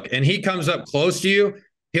left hook, and he comes up close to you.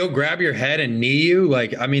 He'll grab your head and knee you.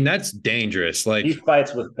 Like, I mean, that's dangerous. He Like,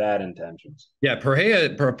 fights with bad intentions. yeah,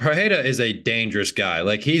 Pereira is a dangerous guy.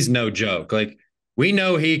 Like, he's no joke. Like, we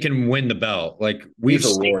know he can win the belt. Like, He's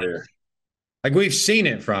a warrior. we've seen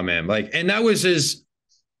it from him. Like, and that was his,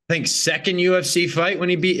 I think, second UFC fight when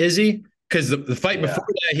he beat Izzy. Because the fight before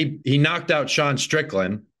that, he knocked out Sean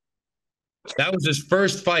Strickland. That was his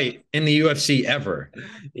first fight in the UFC ever.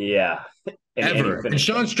 Yeah. And he Ever. And finished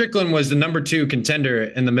Sean him. Strickland was the number 2 contender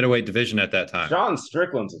in the middleweight division at that time. Sean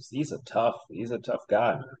Strickland's he's a tough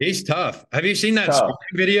guy, man. He's tough. Have you seen He's that tough. sparring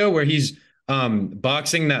video where he's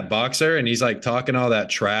boxing that boxer and he's like talking all that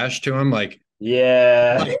trash to him, like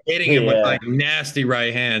Yeah. hitting him with Yeah. like nasty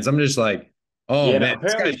right hands? I'm just like, oh Yeah, no, man,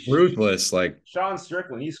 this apparently guy's ruthless. Like, Sean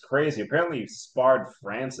Strickland, he's crazy. Apparently he sparred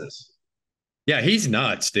Francis. yeah, he's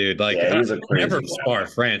nuts, dude. Like, Yeah, he's a I'd crazy never guy. spar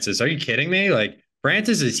Francis. Are you kidding me? Like,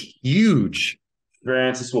 Francis is huge.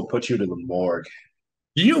 Francis will put you to the morgue.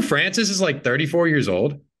 Do you know Francis is like 34 years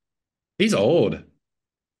old? He's old.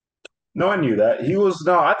 No, I knew that.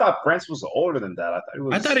 I thought Francis was older than that.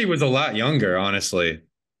 I thought he was a lot younger, honestly.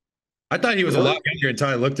 I thought he was a Really? lot younger until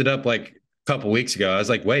I looked it up like a couple weeks ago. I was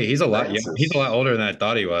like, wait, he's a lot young. He's Francis. a lot older than I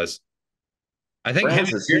thought he was. I think him and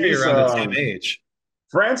Francis, Fury are around the same age.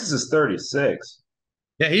 Francis is 36.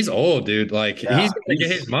 Yeah, he's old, dude. Like Yeah, he's gonna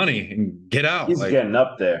get his money and get out. he's Like getting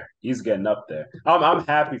up there. He's getting up there. I'm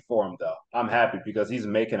happy for him though. I'm happy because he's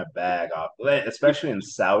making a bag off, especially in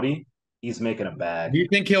Saudi. He's making a bag. do you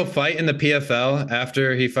think he'll fight in the PFL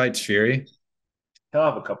after he fights Fury? He'll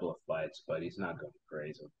have a couple of fights, but he's not going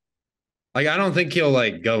crazy. Like I don't think he'll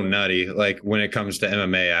like go nutty like when it comes to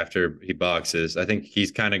MMA after he boxes. I think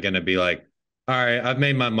he's kind of gonna be like, all right, I've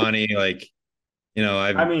made my money. Like,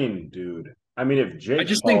 I mean, dude. I mean, if Jake I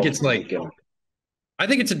just think Paul's it's like making, I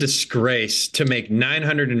think it's a disgrace to make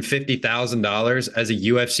 $950,000 as a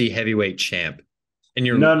UFC heavyweight champ. And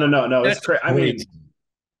you're no, it's that's crazy. I mean, crazy.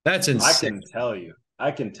 That's insane.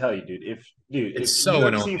 I can tell you, dude. If It's so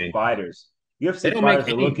annoying. They UFC don't make fighters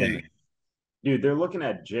are looking, anything. dude, they're looking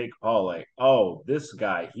at Jake Paul like, oh, this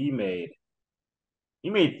guy, he made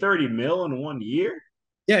 30 mil in 1 year.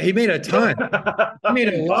 Yeah, he made a ton. He made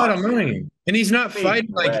a In lot of boxing. money. And he's not He made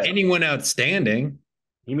fighting like bread. anyone outstanding.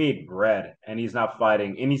 He made bread, and he's not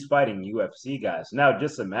fighting, and he's fighting UFC guys. Now,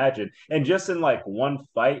 just imagine, and just in like one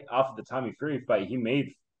fight off of the Tommy Fury fight, he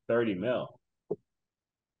made 30 mil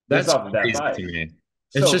just That's off of that crazy fight. to me.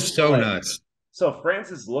 It's just so like, nuts. So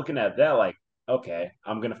Francis is looking at that like, okay,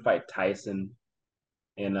 I'm gonna fight Tyson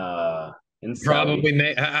in Probably Saudi.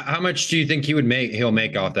 make. How much do you think he would make? He'll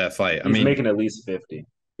make off that fight. I He's mean, making at least 50.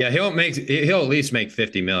 yeah, he'll at least make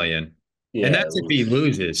 50 million. And Yeah, at that's if he least.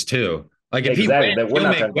 loses too. Like if he Exactly. wins, That we're he'll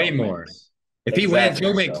not make talking way about more. wins. If he wins, Exactly.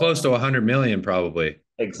 he'll make So close to 100 million probably.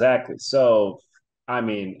 exactly. So I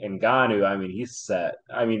mean, Ngannou, I mean, he's set.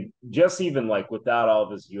 I mean, just even like without all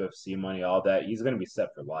of his UFC money, all that, he's gonna be set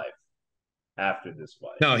for life after this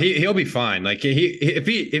fight. No, he'll be fine. Like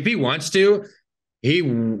if he wants to, he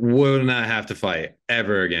will not have to fight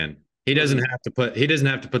ever again. He doesn't have to put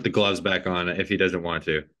the gloves back on if he doesn't want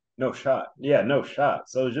to. No shot. Yeah, no shot.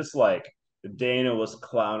 So it's just like Dana was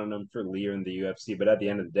clowning him for leaving the UFC, but at the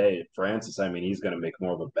end of the day, Francis, I mean, he's gonna make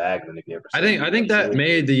more of a bag than if he ever I stayed in think the I think that UFC.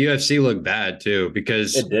 made the UFC look bad too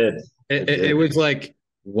because It did. It it did. was like,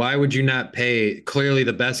 why would you not pay clearly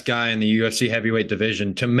the best guy in the UFC heavyweight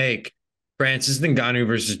division to make Francis Ngannou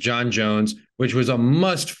versus John Jones, which was a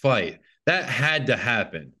must fight? That had to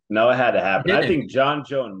happen. No, it had to happen. Didn't.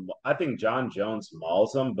 I think John Jones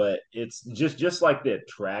mauls him, but it's just like the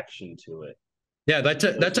attraction to it. Yeah, It's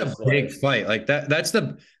that's a just like big fight. Like that's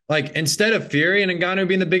the like instead of Fury and Ngannou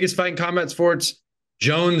being the biggest fight in combat sports,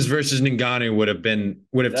 Jones versus Ngannou would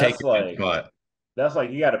have that's taken that like spot. that's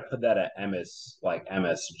like you got to put that at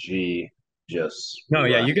MSG. Just No,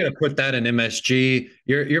 yeah, you right. got to put that in MSG.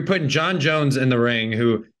 You're putting John Jones in the ring,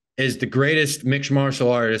 who is the greatest mixed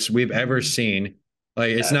martial artist we've ever seen.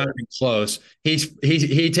 Like it's not Ever. even close. He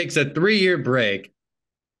takes a 3 year break,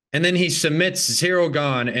 and then he submits Zero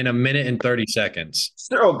Gone in a minute and 30 seconds.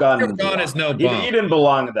 Cyril Gunn Zero didn't Gone belong is no there. bum, He didn't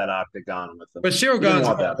belong in that octagon with him. but Zero He didn't Gone's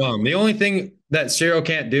want no that. bum. The only thing that Zero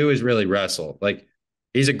can't do is really wrestle. Like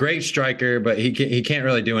he's a great striker, but he can't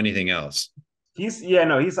really do anything else. He's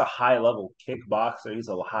a high level kickboxer. He's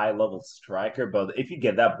a high level striker. But if you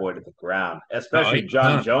get that boy to the ground, No, especially he's John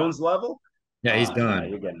done. Jones level, Yeah, he's oh no, done.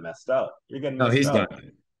 you're getting messed up. You're getting No, messed he's up.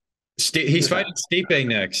 done. He's fighting Stipe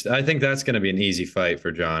next. I think that's going to be an easy fight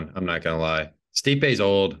for John. I'm not going to lie. Stipe's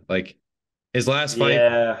old. Like his last fight,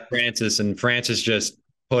 Yeah, Francis, and Francis just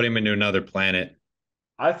put him into another planet.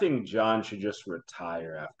 I think John should just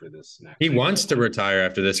retire after this He next wants to fight. retire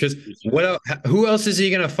after this because He should. what else, who else is he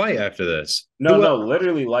going to fight after this? No, Who else? no,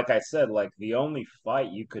 literally, like I said, like the only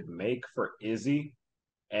fight you could make for Izzy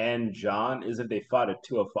and John is if they fought at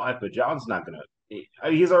 205, but John's not gonna.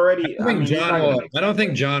 He's already. I mean, he's not gonna make I that don't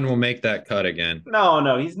think weight. John will make that cut again. No,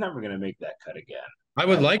 no, he's never gonna make that cut again. I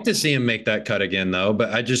would I like don't. to see him make that cut again though,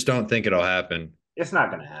 but I just don't think it'll happen. It's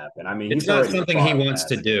not gonna happen. I mean, It's he's not already something he fought wants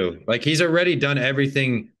to past do. Izzy. Like he's already done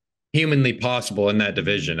everything humanly possible in that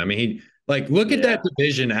division. I mean, he like look at that Yeah,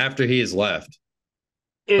 division after he has left.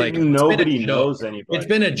 Like it's been a nobody joke. knows It's anybody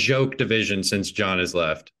been a joke division since John has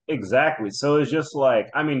left. exactly. So it's just like,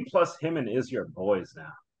 I mean, plus him and Izzy are boys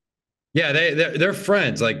now. Yeah, they're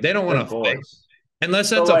friends. Like they don't They're want to fight boys. So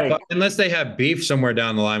unless like, unless they have beef somewhere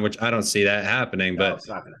down the line, which I don't see that happening. no, But it's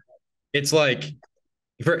not gonna. it's like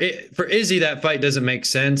for Izzy that fight doesn't make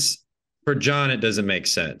sense. For John, it doesn't make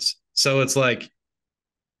sense. So it's like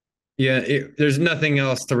yeah, there's nothing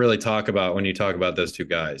else to really talk about when you talk about those two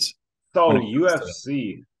guys. When So it comes to,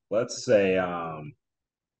 UFC, let's say,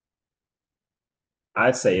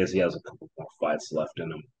 I'd say Izzy has a couple more fights left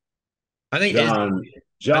in him. I think John,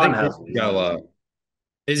 I John think has Izzy's got a one. lot.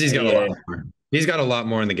 Izzy's got a lot Yeah, more. He's got a lot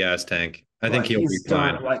more in the gas tank. I think but he'll be he's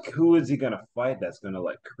fine. done. Like, who is he gonna fight that's gonna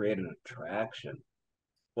like create an attraction?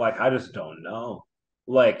 Like, I just don't know.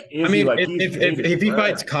 Like, I is he mean, like he's made his if he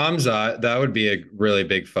fights brand? Kamzat, that would be a really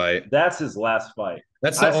big fight. That's his last fight.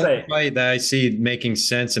 That's the I only say, fight that I see making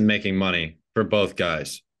sense and making money for both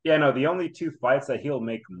guys. yeah, no, the only two fights that he'll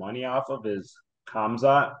make money off of is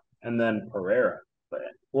Kamzat and then Pereira. But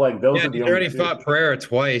like, those Yeah, are the he's only already two. fought Pereira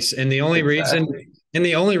twice, and Exactly.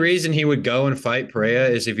 the only reason he would go and fight Pereira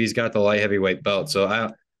is if he's got the light heavyweight belt. So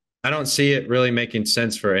I don't see it really making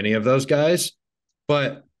sense for any of those guys.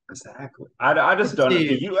 But Exactly. I just let's don't know.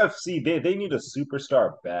 The see, UFC, they need a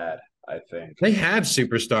superstar bad, I think. they have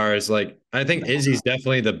superstars. Like I think No, Izzy's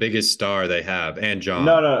definitely the biggest star they have, and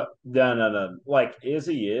no, John. no, no, no, no. Like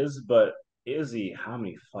Izzy is, but Izzy, how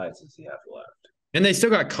many fights does he have left? And they still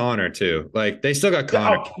got Connor too. Like they still got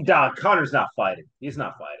Connor. Oh, nah, Connor's not fighting. He's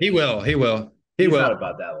not fighting. He will. He will. He He's will. not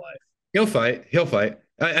about that life, He'll fight. He'll fight.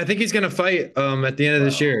 I think he's gonna fight at the end of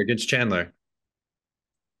this bro. year against Chandler.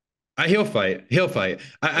 He'll fight. He'll fight.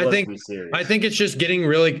 Let's be serious. I think it's just getting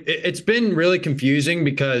really it's been really confusing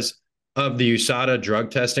because of the USADA drug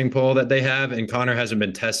testing poll that they have, and Connor hasn't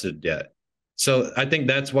been tested yet. So I think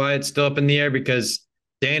that's why it's still up in the air because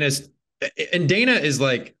Dana's and Dana is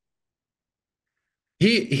like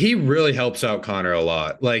he really helps out Connor a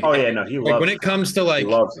lot. Oh yeah, no, he Like when loves it Connor. comes to He like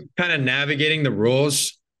loves him. kind of navigating the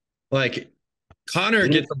rules, like Connor He,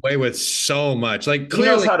 gets away with so much. Like he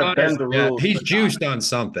knows clearly how to Connor's bend the yeah, rules he's for Connor. juiced on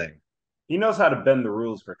something. He knows how to bend the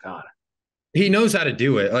rules for Connor. He knows how to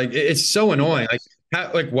do it. Like it's so He annoying.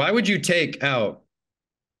 does. Like why would you take out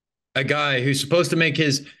a guy who's supposed to make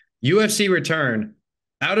his UFC return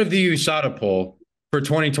out of the USADA pool for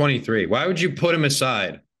 2023? Why would you put him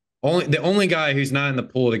aside? The only guy who's not in the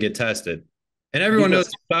pool to get tested. And everyone knows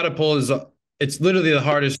Because the USADA pool is it's literally the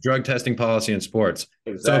hardest drug testing policy in sports.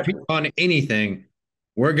 So if he's exactly. on anything,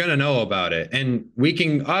 we're gonna know about it. And we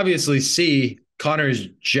can obviously see Connor's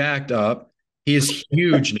jacked up. He is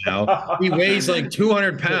huge now. He weighs like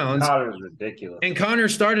 200 pounds. Connor is ridiculous. And Connor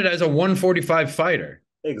started as a 145 fighter.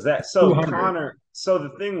 Exactly. So 200. Connor. So the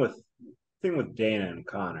thing with Dana and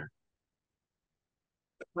Connor.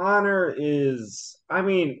 Connor is. I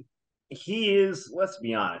mean, he is. Let's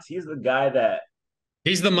be honest. He's the guy that.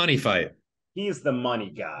 He's the money fight. He's the money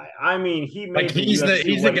guy. I mean, he Like made the UFC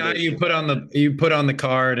he's the what it guy is you put on today. the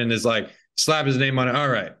card and is like slap his name on it. All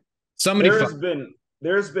right, somebody fight.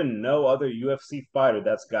 There's been no other UFC fighter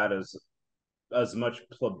that's got as much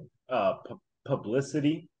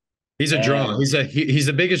publicity He's a draw. and He's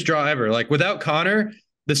the biggest draw ever. Like without Connor,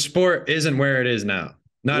 the sport isn't where it is now.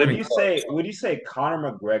 Not even close. would you say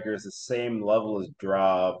Conor McGregor is the same level as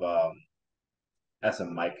draw of as a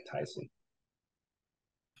Mike Tyson?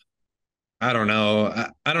 I don't know.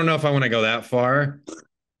 I don't know if I want to go that far.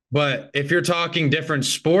 But if you're talking different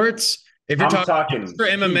sports, if you're I'm talking talking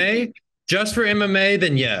just for MMA,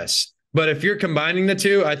 then yes. But if you're combining the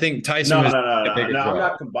two, I think Tyson no, was no, no, a no, bigger no. I'm draw.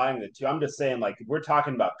 not combining the two. I'm just saying, like, we're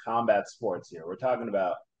talking about combat sports here. We're talking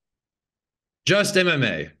about Just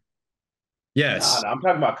MMA. no, Yes. no. I'm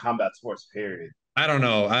talking about combat sports. Period. I don't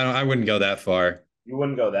know. I wouldn't go that far. You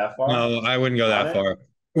wouldn't go that far No, I wouldn't go on that it, far.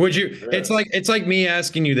 Would you? really? It's like me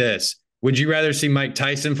asking you this. Would you rather see Mike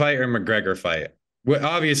Tyson fight or McGregor fight? Well,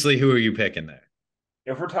 obviously, who are you picking there?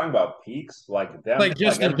 If we're talking about peaks, like them, Like like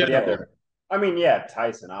just in everybody had general. their. I mean, yeah,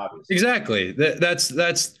 Tyson, obviously, Exactly. That's.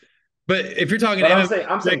 But if you're talking but MMA,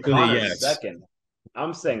 I'm saying strictly, Connor's yes. second.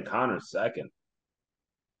 I'm saying Connor's second.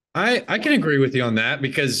 I can agree with you on that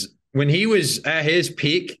because when he was at his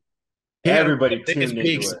peak, he had one of Everybody the biggest tuned into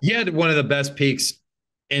peaks. it. He had one of the best peaks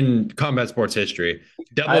in combat sports history.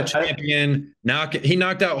 Double I champion. Now he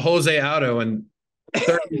knocked out Jose Aldo in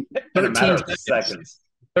 30, in a matter 13 of seconds. seconds.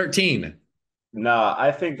 13. No,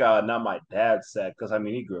 I think not my dad said because I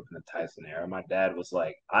mean he grew up in the Tyson era. My dad was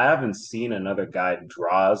like, I haven't seen another guy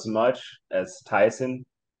draw as much as Tyson.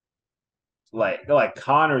 Like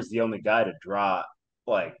Connor's the only guy to draw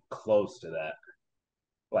like close to that.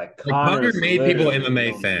 Like Like Connor Connor's made people literally the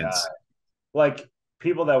MMA only guy. fans. Like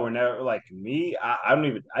people that were never like me. I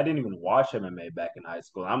didn't even watch MMA back in high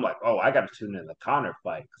school. I'm like, oh, I got to tune in the Connor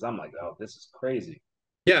fight because I'm like, oh, this is crazy.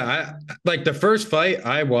 Yeah, I like the first fight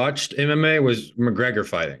I watched MMA was McGregor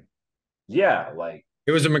fighting. Yeah, like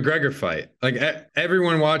It was a McGregor fight. Like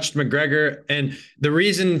everyone watched McGregor, and the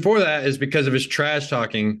reason for that is because of his trash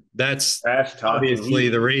talking. That's trash talking. obviously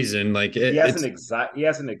the reason. Like it's He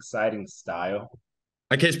has an exciting style.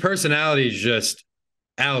 like his personality is just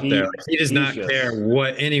out He there. Like, he does he's not just care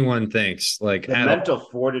what anyone thinks. Like the at mental all.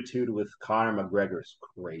 fortitude with Conor McGregor is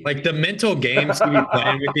crazy. Like the mental games he be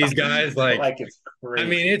playing with these guys. Like it's I crazy.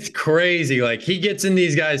 mean, it's crazy. Like he gets in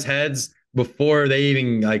these guys' heads before they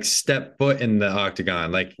even like step foot in the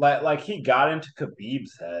octagon. Like he got into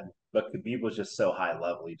Khabib's head, but Khabib was just so high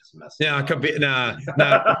level he just messed him Yeah, up.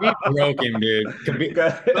 Khabib broke him, dude.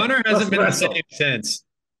 Connor Let's hasn't been the wrestle. same since.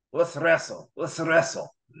 Let's wrestle. Let's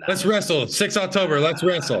wrestle. Nah, Let's wrestle. 6 October. Let's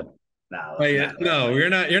wrestle. nah, let's Like not no,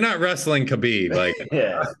 wrestle. you're not wrestling Khabib. Like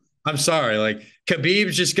Yeah. I'm sorry. Like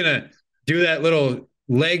Khabib's just gonna do that little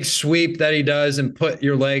leg sweep that he does and put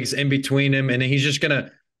your legs in between him, and he's just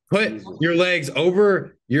gonna put Jesus. your legs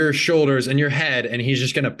over your shoulders and your head, and he's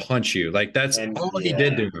just gonna punch you. Like that's And all he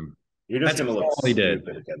did to him. You're just That's gonna look all he did.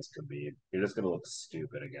 stupid against Khabib. You're just gonna look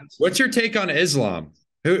stupid against him. What's your take on Islam?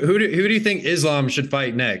 Who do you think Islam should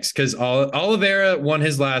fight next? Because Oliveira won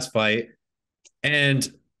his last fight, and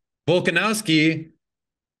Volkanovski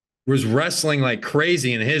was wrestling like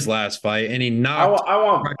crazy in his last fight, and he knocked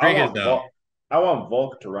Rodriguez out. I want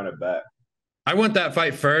Volk to run it back. I want that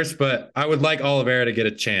fight first, but I would like Oliveira to get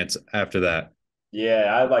a chance after that.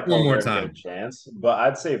 Yeah, I'd like One more Oliveira to time. get a chance, but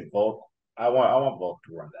I'd say Volk. I want Volk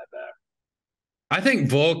to run that back. I think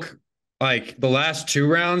Volk, like the last 2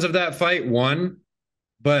 rounds of that fight, won,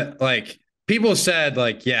 but like people said,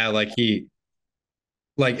 like yeah, like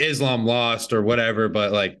Islam lost or whatever,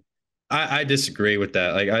 but like I disagree with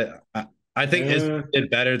that. Like I think Islam did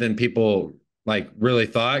better than people like really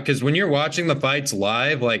thought. Because when you're watching the fights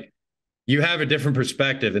live, like you have a different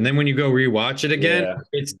perspective, and then when you go rewatch it again, Yeah.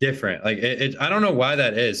 it's different. Like I don't know why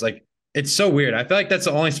that is. Like it's so weird. I feel like that's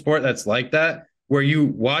the only sport that's like that, where you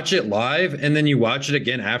watch it live and then you watch it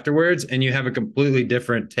again afterwards, and you have a completely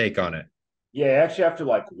different take on it. Yeah, you actually have to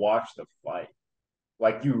like watch the fight.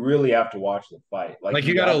 Like you really have to watch the fight. Like Like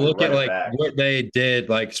you you got to have to look run at it like back. what they did,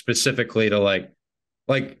 like specifically to like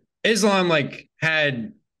Islam like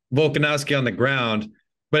had Volkanovski on the ground,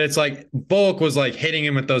 but it's like Volk was like hitting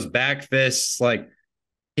him with those back fists. Like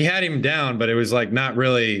he had him down, but it was like not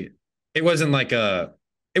really. It wasn't like a.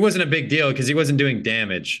 It wasn't a big deal because he wasn't doing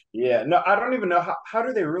damage. Yeah, no, I don't even know how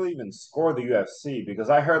do they really even score the UFC because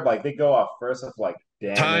I heard like they go off first of like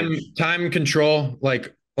damage. Time control,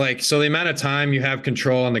 like so the amount of time you have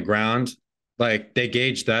control on the ground, like they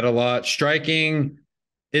gauge that a lot. Striking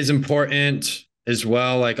is important as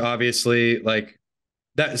well. Like obviously, like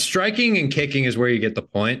that striking and kicking is where you get the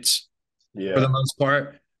points for the Yeah. most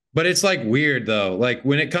part. But it's like weird though. Like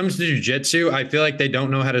when it comes to jujitsu, I feel like they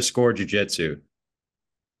don't know how to score jujitsu.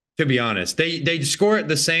 To be honest, they score it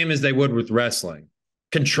the same as they would with wrestling.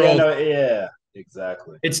 Yeah, Control. no, yeah,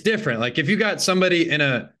 exactly. It's different. Like if you got somebody in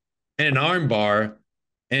an arm bar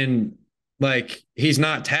and like he's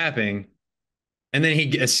not tapping and then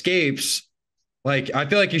he escapes, like I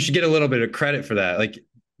feel like you should get a little bit of credit for that. Like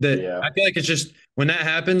the Yeah. I feel like it's just when that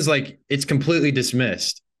happens, like it's completely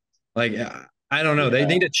dismissed. Like I don't know. They Yeah.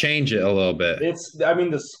 need to change it a little bit. I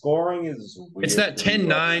mean the scoring is It's weird that for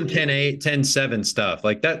 10-9, UFC. 10-8, 10-7 stuff.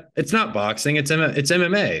 Like that it's not boxing, it's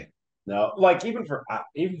MMA. No, like even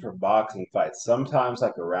for boxing fights, sometimes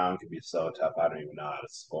like a round can be so tough. I don't even know how to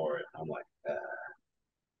score it. I'm like,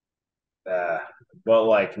 ah. But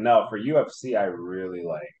like no, for UFC, I really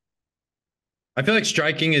like. I feel like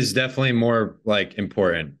striking is definitely more like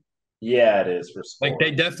important. Yeah, it is for Like they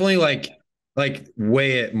scoring. definitely like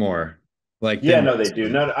weigh it more. Like Yeah, than no, they do.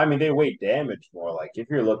 No, I mean they weight damage more. Like if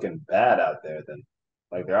you're looking bad out there, then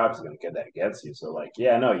like they're obviously gonna get that against you. So like,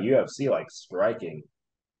 yeah, no, UFC like striking.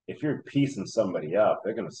 If you're piecing somebody up,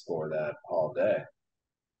 they're gonna score that all day.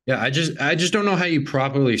 yeah, I just don't know how you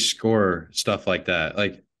properly score stuff like that.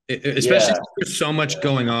 Like especially Yeah, since there's so much yeah,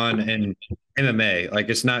 going on in MMA. Like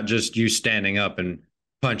it's not just you standing up and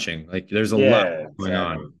punching. Like there's a lot yeah, going exactly.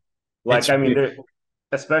 on. Like It's I mean, they're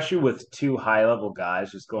especially with two high level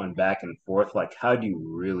guys just going back and forth. Like, how do you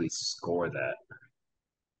really score that?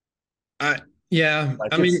 I yeah,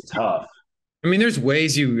 Like, it's tough. I mean, there's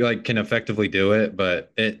ways you like can effectively do it,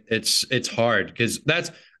 but it's hard because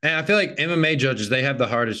that's and I feel like MMA judges they have the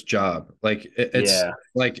hardest job. Like it's Yeah.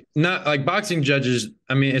 like not like boxing judges.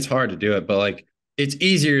 I mean, it's hard to do it, but like it's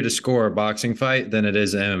easier to score a boxing fight than it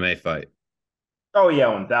is an MMA fight. Oh yeah,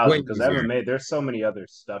 Way 1,000. Because easier. MMA, there's so many other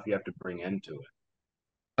stuff you have to bring into it.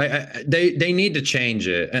 They need to change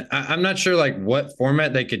it. And I'm not sure like what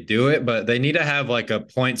format they could do it, but they need to have like a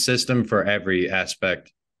point system for every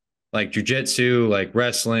aspect, like jujitsu, like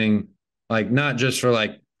wrestling, like not just for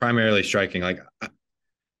like primarily striking. Like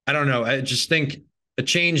I don't know. I just think a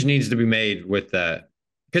change needs to be made with that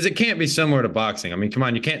because it can't be similar to boxing. I mean, come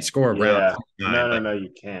on, you can't score a round Yeah. No, 9. no, Like no, you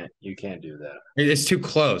can't. You can't do that. it's too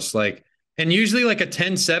close. Like, and usually like a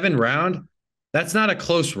 10-7 round, that's not a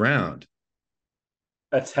close round.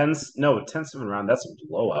 A 10-7 round, that's a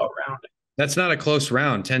blowout round. That's not a close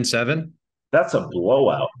round. 10-7. That's a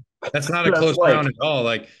blowout. That's not a That's close like, round at all.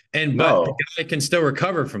 Like, and but the no. guy can still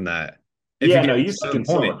recover from that if you Yeah, get no, you 7 can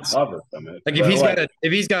still points. recover from it. Like But like,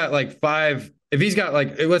 if he's got like 5, if he's got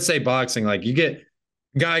like let's say boxing, like you get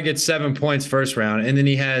guy gets 7 points first round, and then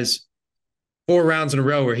he has 4 rounds in a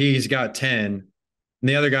row where he's got 10, and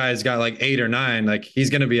the other guy's got like 8 or 9. Like he's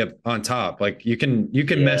gonna be up on top. Like you can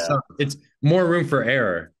mess yeah, up. It's more room for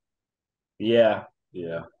error. yeah,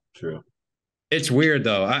 yeah, true. It's weird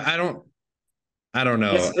though. I don't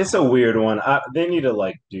know. It's a weird one. They need to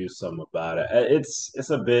like do something about it. It's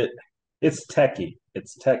a bit it's techie.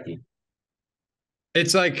 It's techie.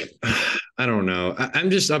 It's like I don't know. I'm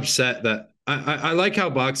just upset that I like how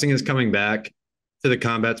boxing is coming back to the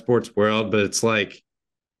combat sports world, but it's like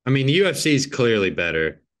I mean the UFC is clearly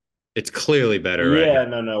better. It's clearly better right now. Yeah,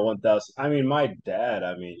 no, no, 1,000. I mean, my dad,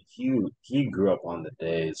 I mean, he grew up on the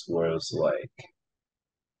days where it was like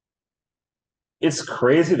it's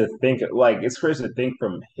crazy to think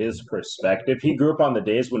from his perspective. He grew up on the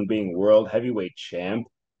days when being world heavyweight champ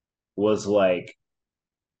was like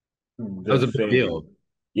That was the a big thing. deal.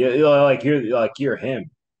 Yeah, you're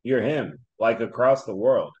him. You're him, like across the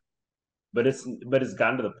world. But it's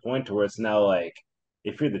gotten to the point to where it's now like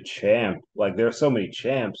if you're the champ, like there are so many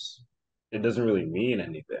champs, it doesn't really mean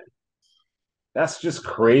anything. that's just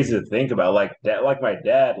crazy to think about. Like that, like my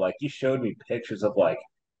dad, like he showed me pictures of like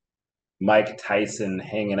Mike Tyson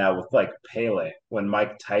hanging out with like Pele when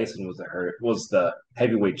Mike Tyson was the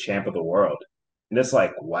heavyweight champ of the world. And it's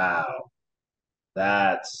like, wow,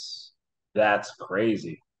 that's that's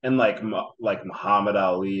crazy. And like Muhammad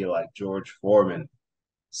Ali, like George Foreman,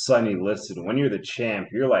 Sonny Liston, when you're the champ,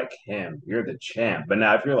 you're like him. You're the champ. But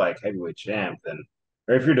now if you're like heavyweight champ, then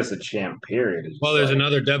or if you're just a champ, period, it's Well, just there's like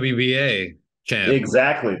another WBA champ.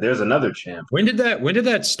 exactly. There's another champ. When did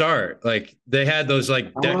that start? Like they had those like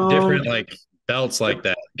Um, different like belts like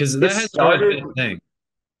that because it that hasn't always started been a thing.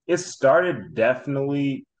 it started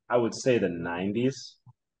definitely, I would say the 90s.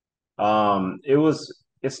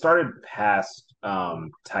 It started past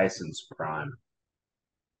Tyson's prime.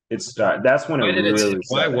 That's when it Why did it? really Why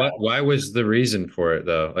started what? happening. Why was the reason for it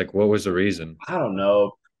though? Like what was the reason? I don't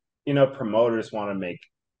know. Promoters want to make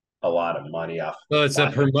a lot of money off Well, it's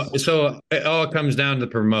a fights. so it all comes down to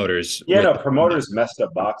promoters Yeah, with no, promoters messed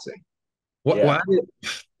up boxing. what? Yeah. Why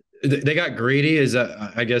they got greedy? Is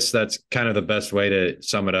that? I guess that's kind of the best way to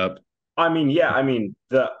sum it up. I mean, yeah, I mean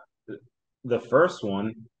the first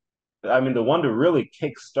one, I mean the one to really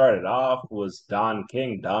kick started off was Don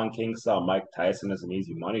King. Don King saw Mike Tyson as an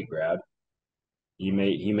easy money grab. He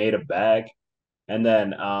made a bag. And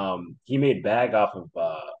then he made bag off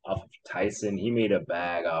of Tyson. He made a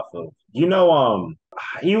bag off of he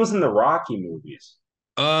was in the Rocky movies.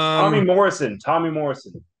 Tommy Um. Morrison. Tommy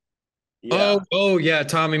Morrison. Yeah. Oh yeah,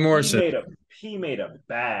 Tommy He Morrison. made a he made a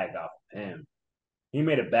bag off of him. He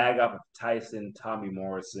made a bag off of Tyson, Tommy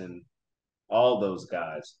Morrison, all those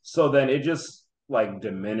guys. So then it just like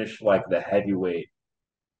diminished like the heavyweight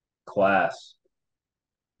class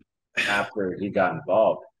after he got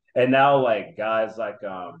involved. And now like guys like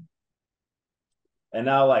and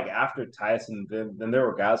now, like after Tyson, then there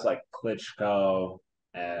were guys like Klitschko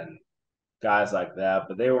and guys like that,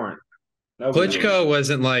 but they weren't. Nobody really. Klitschko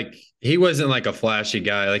wasn't like a flashy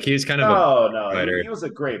guy. Like he was kind of a No, no, he fighter. was a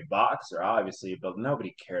great boxer, obviously, but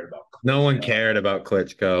nobody cared about No one Klitschko. cared about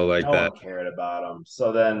Klitschko like No that. one cared about him.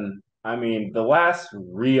 So then, I mean, the last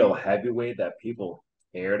real heavyweight that people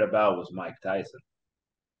cared about was Mike Tyson.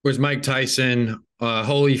 Was Mike Tyson,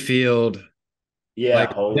 Holyfield, Yeah, like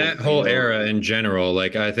that whole Holyfield, era in general.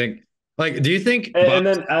 Like I think, like, do you think and boxing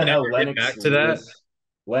then can ever get Lennox back to that? Lewis,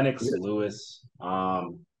 Lennox Lewis.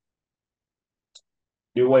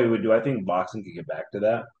 Do I think boxing could get back to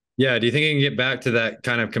that? Yeah, do you think it can get back to that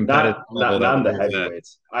kind of competitive Not level not that not it the was at?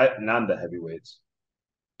 heavyweights. Not the heavyweights.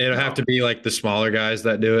 It'll have No. to be like the smaller guys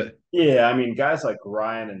that do it. Yeah, I mean guys like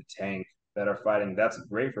Ryan and Tank that are fighting, that's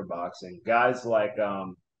great for boxing. Guys like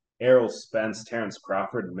Errol Spence, Terrence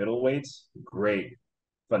Crawford, middleweights, great,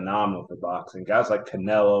 phenomenal for boxing. Guys like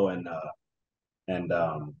Canelo and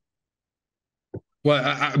Well,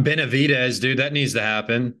 Benavidez, dude, that needs to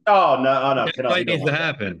happen. oh no, That Canelo, he fight don't needs to want that.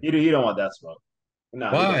 happen. He don't want that smoke. No,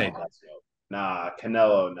 he don't Why? want that smoke.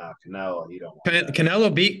 Canelo, he don't want that.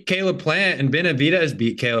 Canelo beat Caleb Plant and Benavidez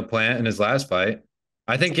beat Caleb Plant in his last fight.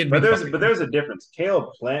 I think it'd But be there's a difference. Caleb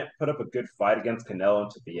Plant put up a good fight against Canelo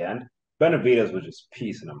to the end. Benavidez was just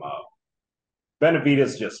piecing him up.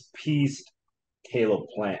 Benavidez just pieced Caleb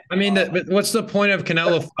Plant I mean, up. but what's the point of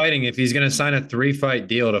Canelo fighting if he's going to sign a 3-fight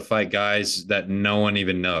deal to fight guys that no one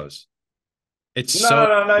even knows? It's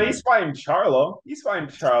so No. He's fighting Charlo. He's fighting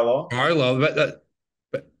Charlo. Charlo,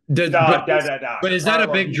 Da, da, da, da. but is that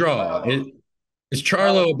a big draw? Is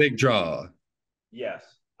Charlo. Charlo a big draw? Yes.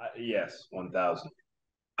 Yes, 1,000.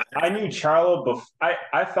 I knew Charlo before.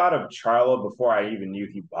 I thought of Charlo before I even knew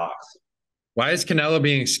he boxed. Why is Canelo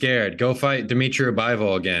being scared? Go fight Dimitri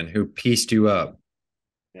Bivol again, who pieced you up.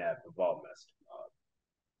 Yeah, the ball messed him up.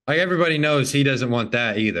 Like everybody knows he doesn't want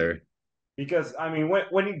that either. Because I mean,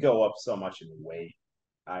 when you go up so much in weight,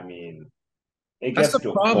 I mean, it That's gets the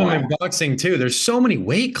to a problem point. in boxing too. There's so many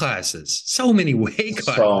weight classes. So many weight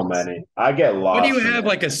So classes. many. I get What do you lost in have it.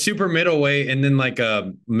 like a super middleweight and then like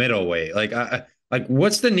a middleweight? Like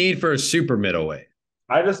what's the need for a super middleweight?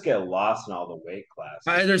 I just get lost in all the weight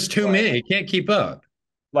classes. There's too many. You can't keep up.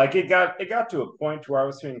 Like it got to a point where I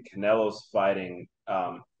was hearing Canelo's fighting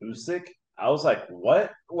Usyk. I was like,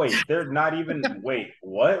 what? Wait, they're not even wait,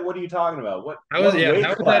 what? What are you talking about? What weight How is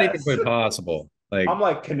that class? even possible? Like I'm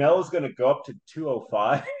like, Canelo's gonna go up to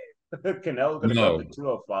 205. Canelo's gonna go up no. to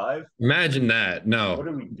 205. Imagine that. What No.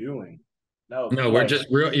 are we doing? No, No, but we're like just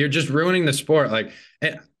you're just ruining the sport. Like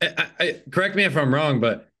correct me if I'm wrong,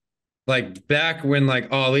 but like back when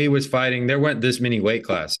like Ali was fighting, there weren't this many weight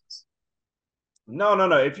classes. no.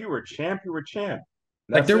 If you were champ, you were champ.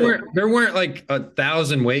 Like That's it. there weren't like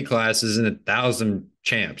 1,000 weight classes and 1,000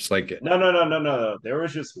 champs. Like No. There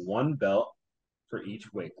was just one belt for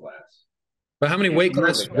each weight class. But how many if weight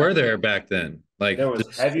you're the classes were guy, there back then? there Like, was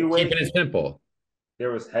just keeping heavyweight, it simple.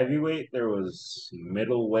 there was heavyweight, there was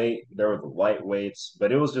middleweight, there were the lightweights,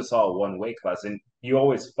 but it was just all one weight class, and you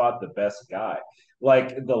always fought the best guy.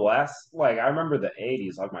 Like the last, like I remember the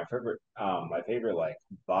 '80s, like my favorite like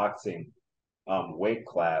boxing weight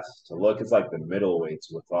class to look is like the middleweights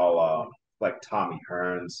with all like Tommy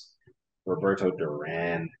Hearns, Roberto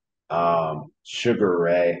Duran, Sugar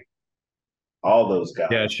Ray, all those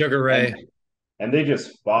Yeah, guys, Sugar and Ray. they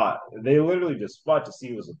just fought. They literally just fought to see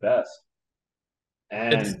who was the best.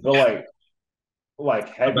 It's And but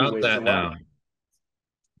like about heavyweights that a lot. now.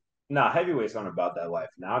 Nah, heavyweights aren't about that life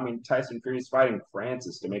now. I mean, Tyson Fury's fighting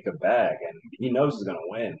Francis to make a bag, and he knows he's gonna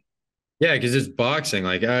win. Yeah, because it's boxing.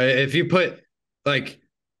 Like, if you put like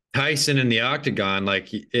Tyson in the octagon, like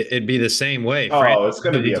it'd be the same way. Francis Oh, it's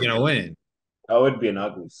gonna knows be he's a gonna win. oh, it'd be an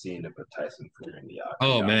ugly scene to put Tyson Fury in the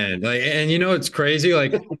Oh octagon. man, like, and you know it's crazy.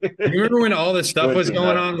 Like, you It remember when all this stuff would was be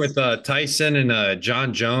going on with nuts. Tyson and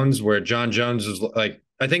John Jones, where John Jones was like,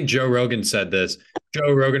 I think Joe Rogan said this.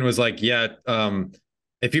 Joe Rogan was like, yeah,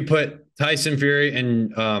 if you put Tyson Fury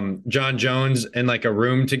and John Jones in like a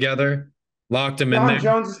room together, locked them in John there,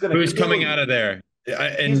 Jones is gonna who's kill coming out you. of there?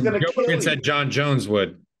 He's And gonna Joe Rogan kill said you. John Jones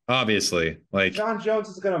would, obviously. Like, John Jones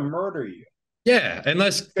is gonna murder you. yeah,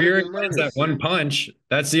 unless It's gonna be Fury a lands murder that one scene. punch.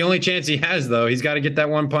 That's the only chance he has, though. He's got to get that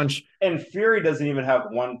one punch. And Fury doesn't even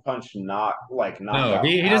have one punch No, knockout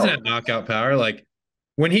he doesn't power. have knockout power. Like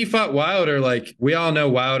when he fought Wilder, like we all know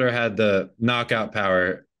Wilder had the knockout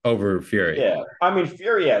power over Fury. Yeah, I mean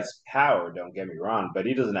Fury has power. Don't get me wrong, but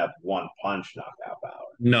he doesn't have one punch knockout power.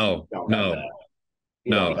 No, He don't got no, that.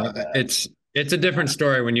 He no. don't got that. It's a different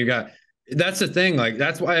story when you got. That's the thing. Like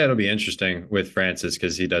that's why it'll be interesting with Francis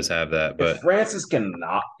because he does have that. If But Francis can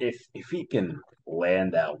not, if he can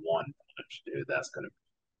land that one punch, dude, that's gonna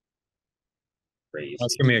be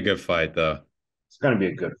that's crazy. gonna be a good fight, though. It's gonna be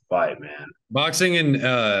a good fight, man. Boxing and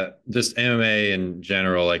just MMA in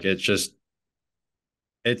general, like it's just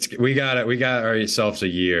it's we got ourselves a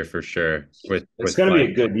year for sure It's with gonna be fight.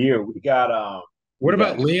 a good year. What We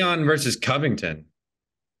about got Leon versus Covington?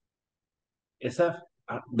 is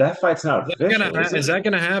that fight's not official, is Is it? that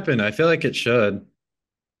gonna happen? I feel like it should.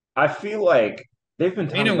 I feel like they've been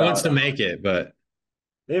talking Dana wants about to make it, but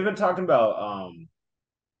they've been talking about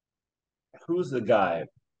who's the guy?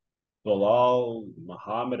 Bilal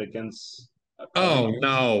Muhammad against oh Covington.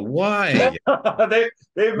 no, why?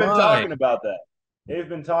 They've been Why? talking about that. They've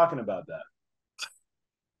been talking about that.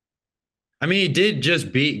 I mean, he did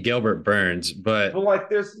just beat Gilbert Burns, But but like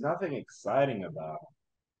there's nothing exciting about it.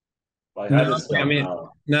 Like I no, just I don't mean,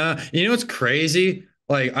 know. no, you know what's crazy?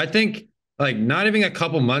 Like, I think like not even a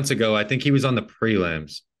couple months ago, I think he was on the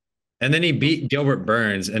prelims. And then he beat Gilbert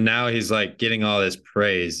Burns, and now he's like getting all this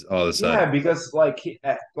praise all of a Yeah, sudden. because like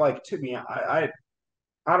to be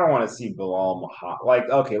I don't want to see Bilal Muhammad. Like,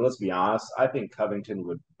 okay, let's be honest. I think Covington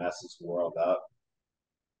would mess his world up.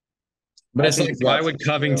 But I it's think like, he's got some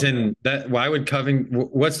skill.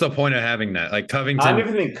 What's the point of having that? Like I don't Covington,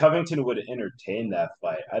 even think Covington would entertain that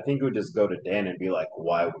fight. I think he would just go to Dan and be like,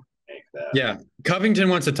 "Why would you make that?" yeah, Covington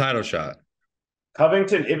wants a title shot.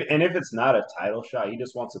 Covington, if it's not a title shot, he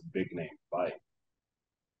just wants a big name fight.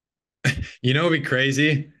 You know, it'd be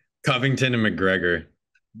crazy. Covington and McGregor.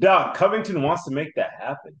 Doc, Covington wants to make that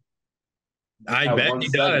happen I at bet he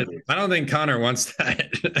does. 170. I don't think Connor wants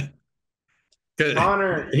that. 'Cause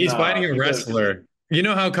Connor, he's fighting nah, a because wrestler. You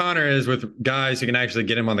know how Connor is with guys who can actually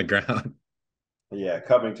get him on the ground. yeah,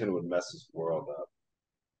 Covington would mess his world up.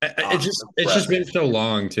 It's just been Wrestling. so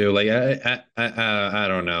long too. Like I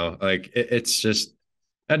don't know. Like it's just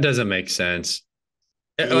that doesn't make sense.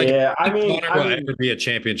 Like I Yeah, don't think Connor will ever be a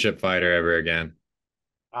championship fighter ever again.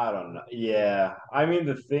 I don't know. Yeah, I mean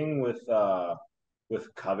the thing with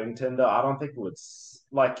Covington though, I don't think it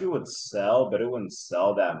would sell, but it wouldn't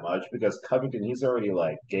sell that much because Covington he's already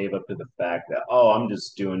like gave up to the fact that oh I'm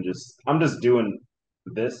just doing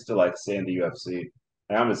this to like stay in the UFC.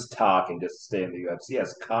 Like, I'm just talking just to stay in the UFC.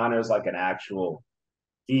 Yes, Connor's like an actual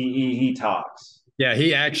he talks. Yeah,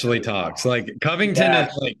 he He actually really talks. talks. Like He Covington is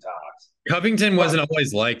actually like talks. Covington Co- wasn't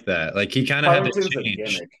always like that. Like he kind of had to Covington's a change.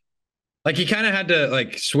 gimmick. Like he kind of had to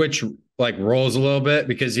like switch like roles a little bit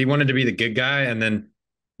because he wanted to be the good guy and then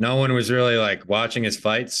no one was really like watching his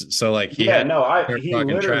fights. So like he Yeah, had no, to he talking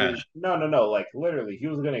literally trash. no, like literally, he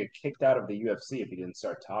was gonna get kicked out of the UFC if he didn't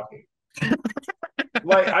start talking.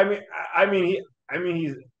 Like, I mean,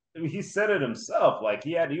 he said it himself. Like,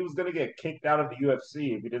 he was gonna get kicked out of the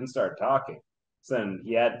UFC if he didn't start talking.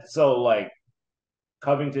 So like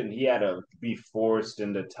Covington, he had to be forced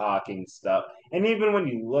into talking stuff. And even when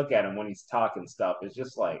you look at him when he's talking stuff, it's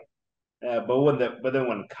just like but then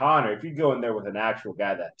when Connor, if you go in there with an actual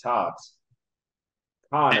guy that talks,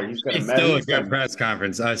 Connor, he's gonna It's mess. still a He's good gonna press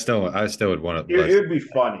conference. I still would want to. it would be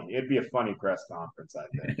funny. It'd be a funny press conference, I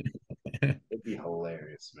think. It'd be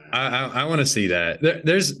hilarious, man. I want to see that.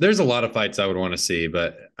 There's a lot of fights I would want to see,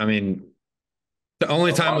 but I mean, the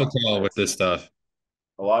only time will tell with this stuff.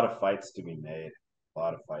 A lot of fights to be made. A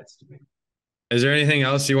lot of fights to be made. Is there anything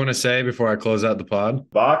else you want to say before I close out the pod?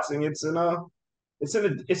 Boxing, it's in a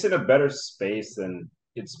better space than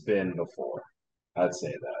it's been before. I'd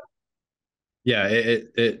say that. Yeah,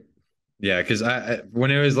 yeah, because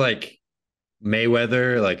when it was like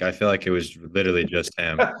Mayweather, like I feel like it was literally just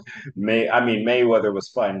him. Mayweather was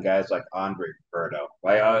fighting guys like Andre Berto.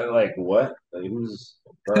 Like what? Like, who's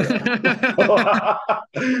Berto?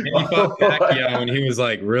 And he fought Pacquiao when he was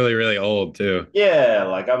like really, really old too. Yeah,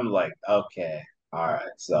 like I'm like, okay, all right.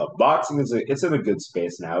 So boxing it's in a good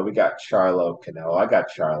space now. We got Charlo, Canelo. I got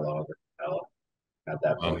Charlo over Canelo at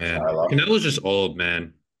that Oh point. man, Charlo. Canelo's just old,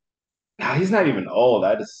 man. Nah, he's not even old.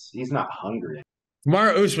 He's not hungry.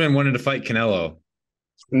 Kamaru Usman wanted to fight Canelo.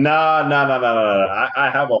 No.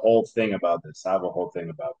 I have a whole thing about this.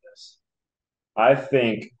 I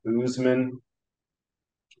think Usman,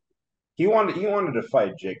 he wanted to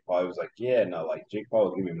fight Jake Paul. He was like, yeah, no, like Jake Paul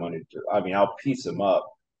will give me money I'll piece him up.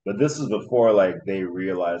 But this is before like they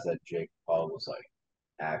realized that Jake Paul was like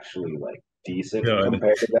actually like decent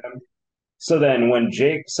compared to them. So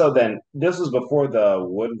then this was before the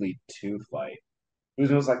Woodley 2 fight.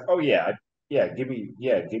 Usman was like, oh yeah, give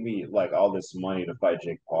me like all this money to fight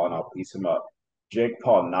Jake Paul and I'll piece him up. Jake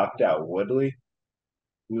Paul knocked out Woodley.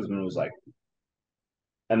 Usman was like,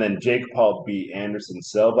 and then Jake Paul beat Anderson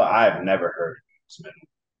Silva. I've never heard Usman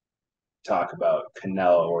talk about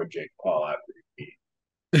Canelo or Jake Paul after he beat.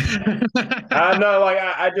 I know, like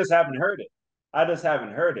I just haven't heard it.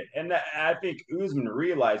 And I think Usman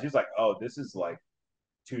realized he's like, oh, this is like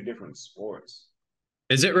two different sports.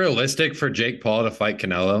 Is it realistic for Jake Paul to fight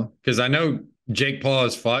Canelo? Because I know Jake Paul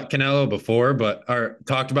has fought Canelo before, or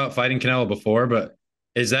talked about fighting Canelo before, but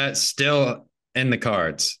is that still in the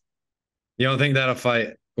cards? You don't think that a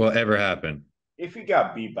fight will ever happen? If he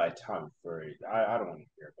got beat by Tommy Fury, I don't want to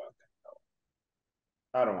hear about Canelo.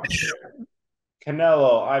 I don't want to hear it.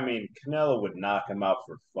 Canelo would knock him out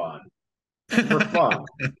for fun.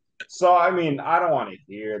 So, I don't want to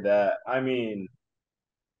hear that.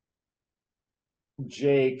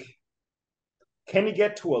 Jake, can he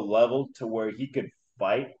get to a level to where he could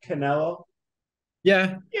fight Canelo?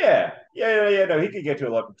 Yeah. No, he could get to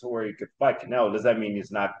a level to where he could fight Canelo. Does that mean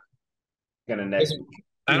he's not gonna next?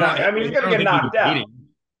 He's gonna get knocked out.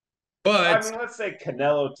 But let's say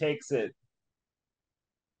Canelo takes it.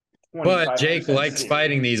 But Jake likes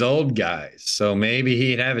fighting these old guys, so maybe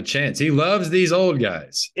he'd have a chance. He loves these old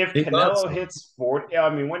guys. If Canelo hits 40,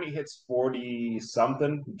 when he hits 40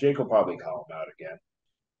 something, Jake will probably call him out again.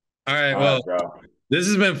 All right, well, this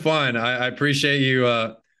has been fun. I appreciate you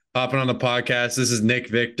hopping on the podcast. This is Nick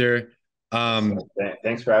Victor.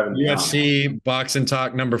 Thanks for having me. UFC Boxing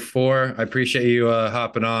Talk number 4. I appreciate you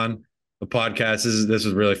hopping on the podcast. This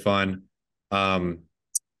was really fun. I'm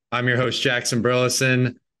your host, Jackson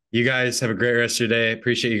Burleson. You guys have a great rest of your day.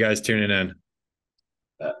 Appreciate you guys tuning in.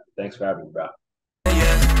 Thanks for having me, bro.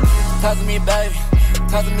 Talk to me, baby.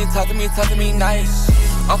 Talk to me nice.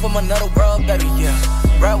 I'm from another world, baby,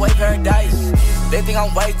 yeah. Red way paradise. They think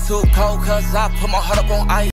I'm way too cold, cause I put my heart up on ice.